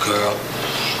love you, girl.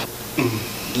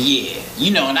 Yeah,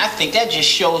 and I think that just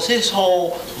shows his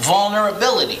whole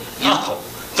vulnerability.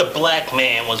 The black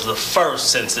man was the first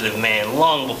sensitive man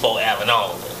long before Alan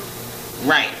Alda.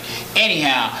 Right.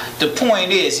 Anyhow, the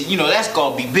point is, that's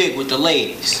gonna be big with the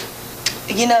ladies.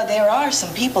 There are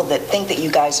some people that think that you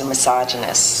guys are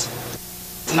misogynists.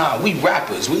 Nah, we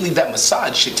rappers. We leave that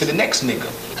massage shit to the next nigga.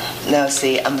 No,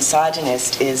 see, a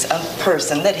misogynist is a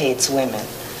person that hates women.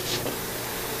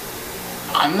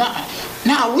 I'm not.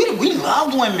 Nah, we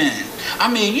love women. I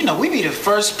mean, we be the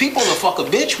first people to fuck a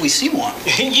bitch we see one.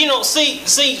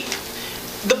 See,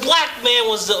 the black man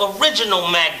was the original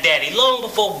Mac Daddy long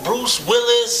before Bruce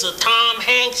Willis or Tom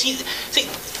Hanks. See,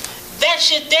 that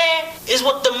shit there is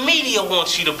what the media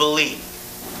wants you to believe.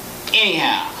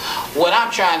 Anyhow, what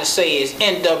I'm trying to say is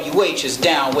NWH is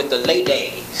down with the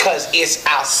ladies. 'Cause it's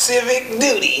our civic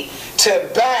duty to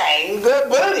bang the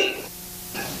booty.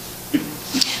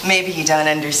 Maybe you don't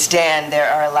understand. There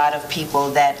are a lot of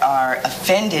people that are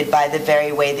offended by the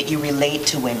very way that you relate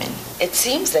to women. It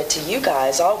seems that to you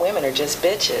guys, all women are just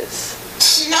bitches.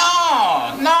 No.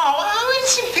 I mean,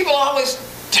 see, people always.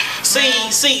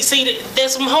 See,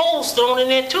 there's some holes thrown in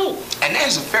there too. And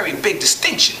there's a very big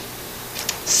distinction.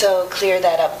 So clear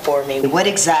that up for me. What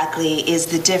exactly is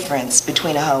the difference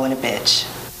between a hoe and a bitch?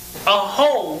 A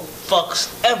hoe fucks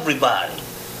everybody.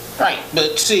 Right,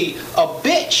 but see, a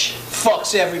bitch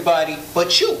fucks everybody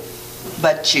but you.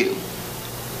 But you.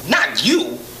 Not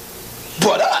you,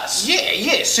 but us.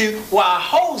 Yeah, see, while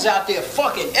hoes out there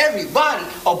fucking everybody,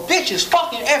 a bitch is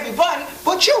fucking everybody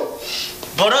but you.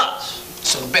 But us.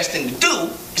 So the best thing to do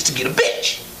is to get a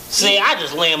bitch. See, I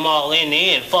just lay them all in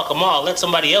there and fuck them all. Let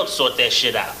somebody else sort that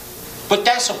shit out. But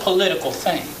that's a political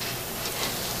thing.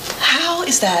 How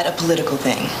is that a political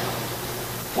thing?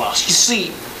 Well, you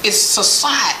see, it's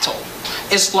societal.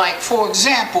 It's like, for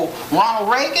example, Ronald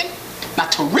Reagan. Now,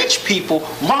 to rich people,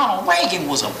 Ronald Reagan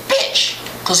was a bitch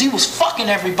because he was fucking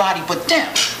everybody but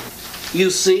them. You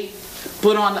see?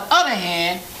 But on the other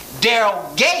hand,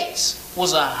 Daryl Gates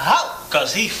was a hoe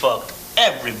Because he fucked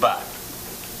everybody.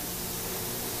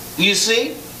 You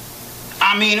see?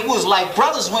 I mean, it was like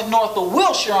brothers went north of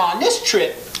Wilshire on this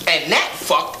trip. And that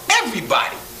fucked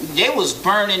everybody. They was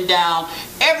burning down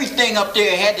everything up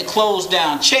there, had to close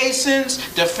down Chasen's,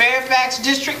 the Fairfax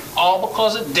district, all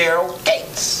because of Daryl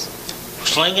Gates.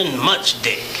 Slinging much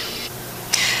dick.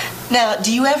 Now,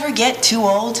 do you ever get too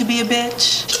old to be a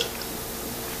bitch?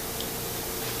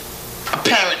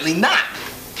 Apparently not.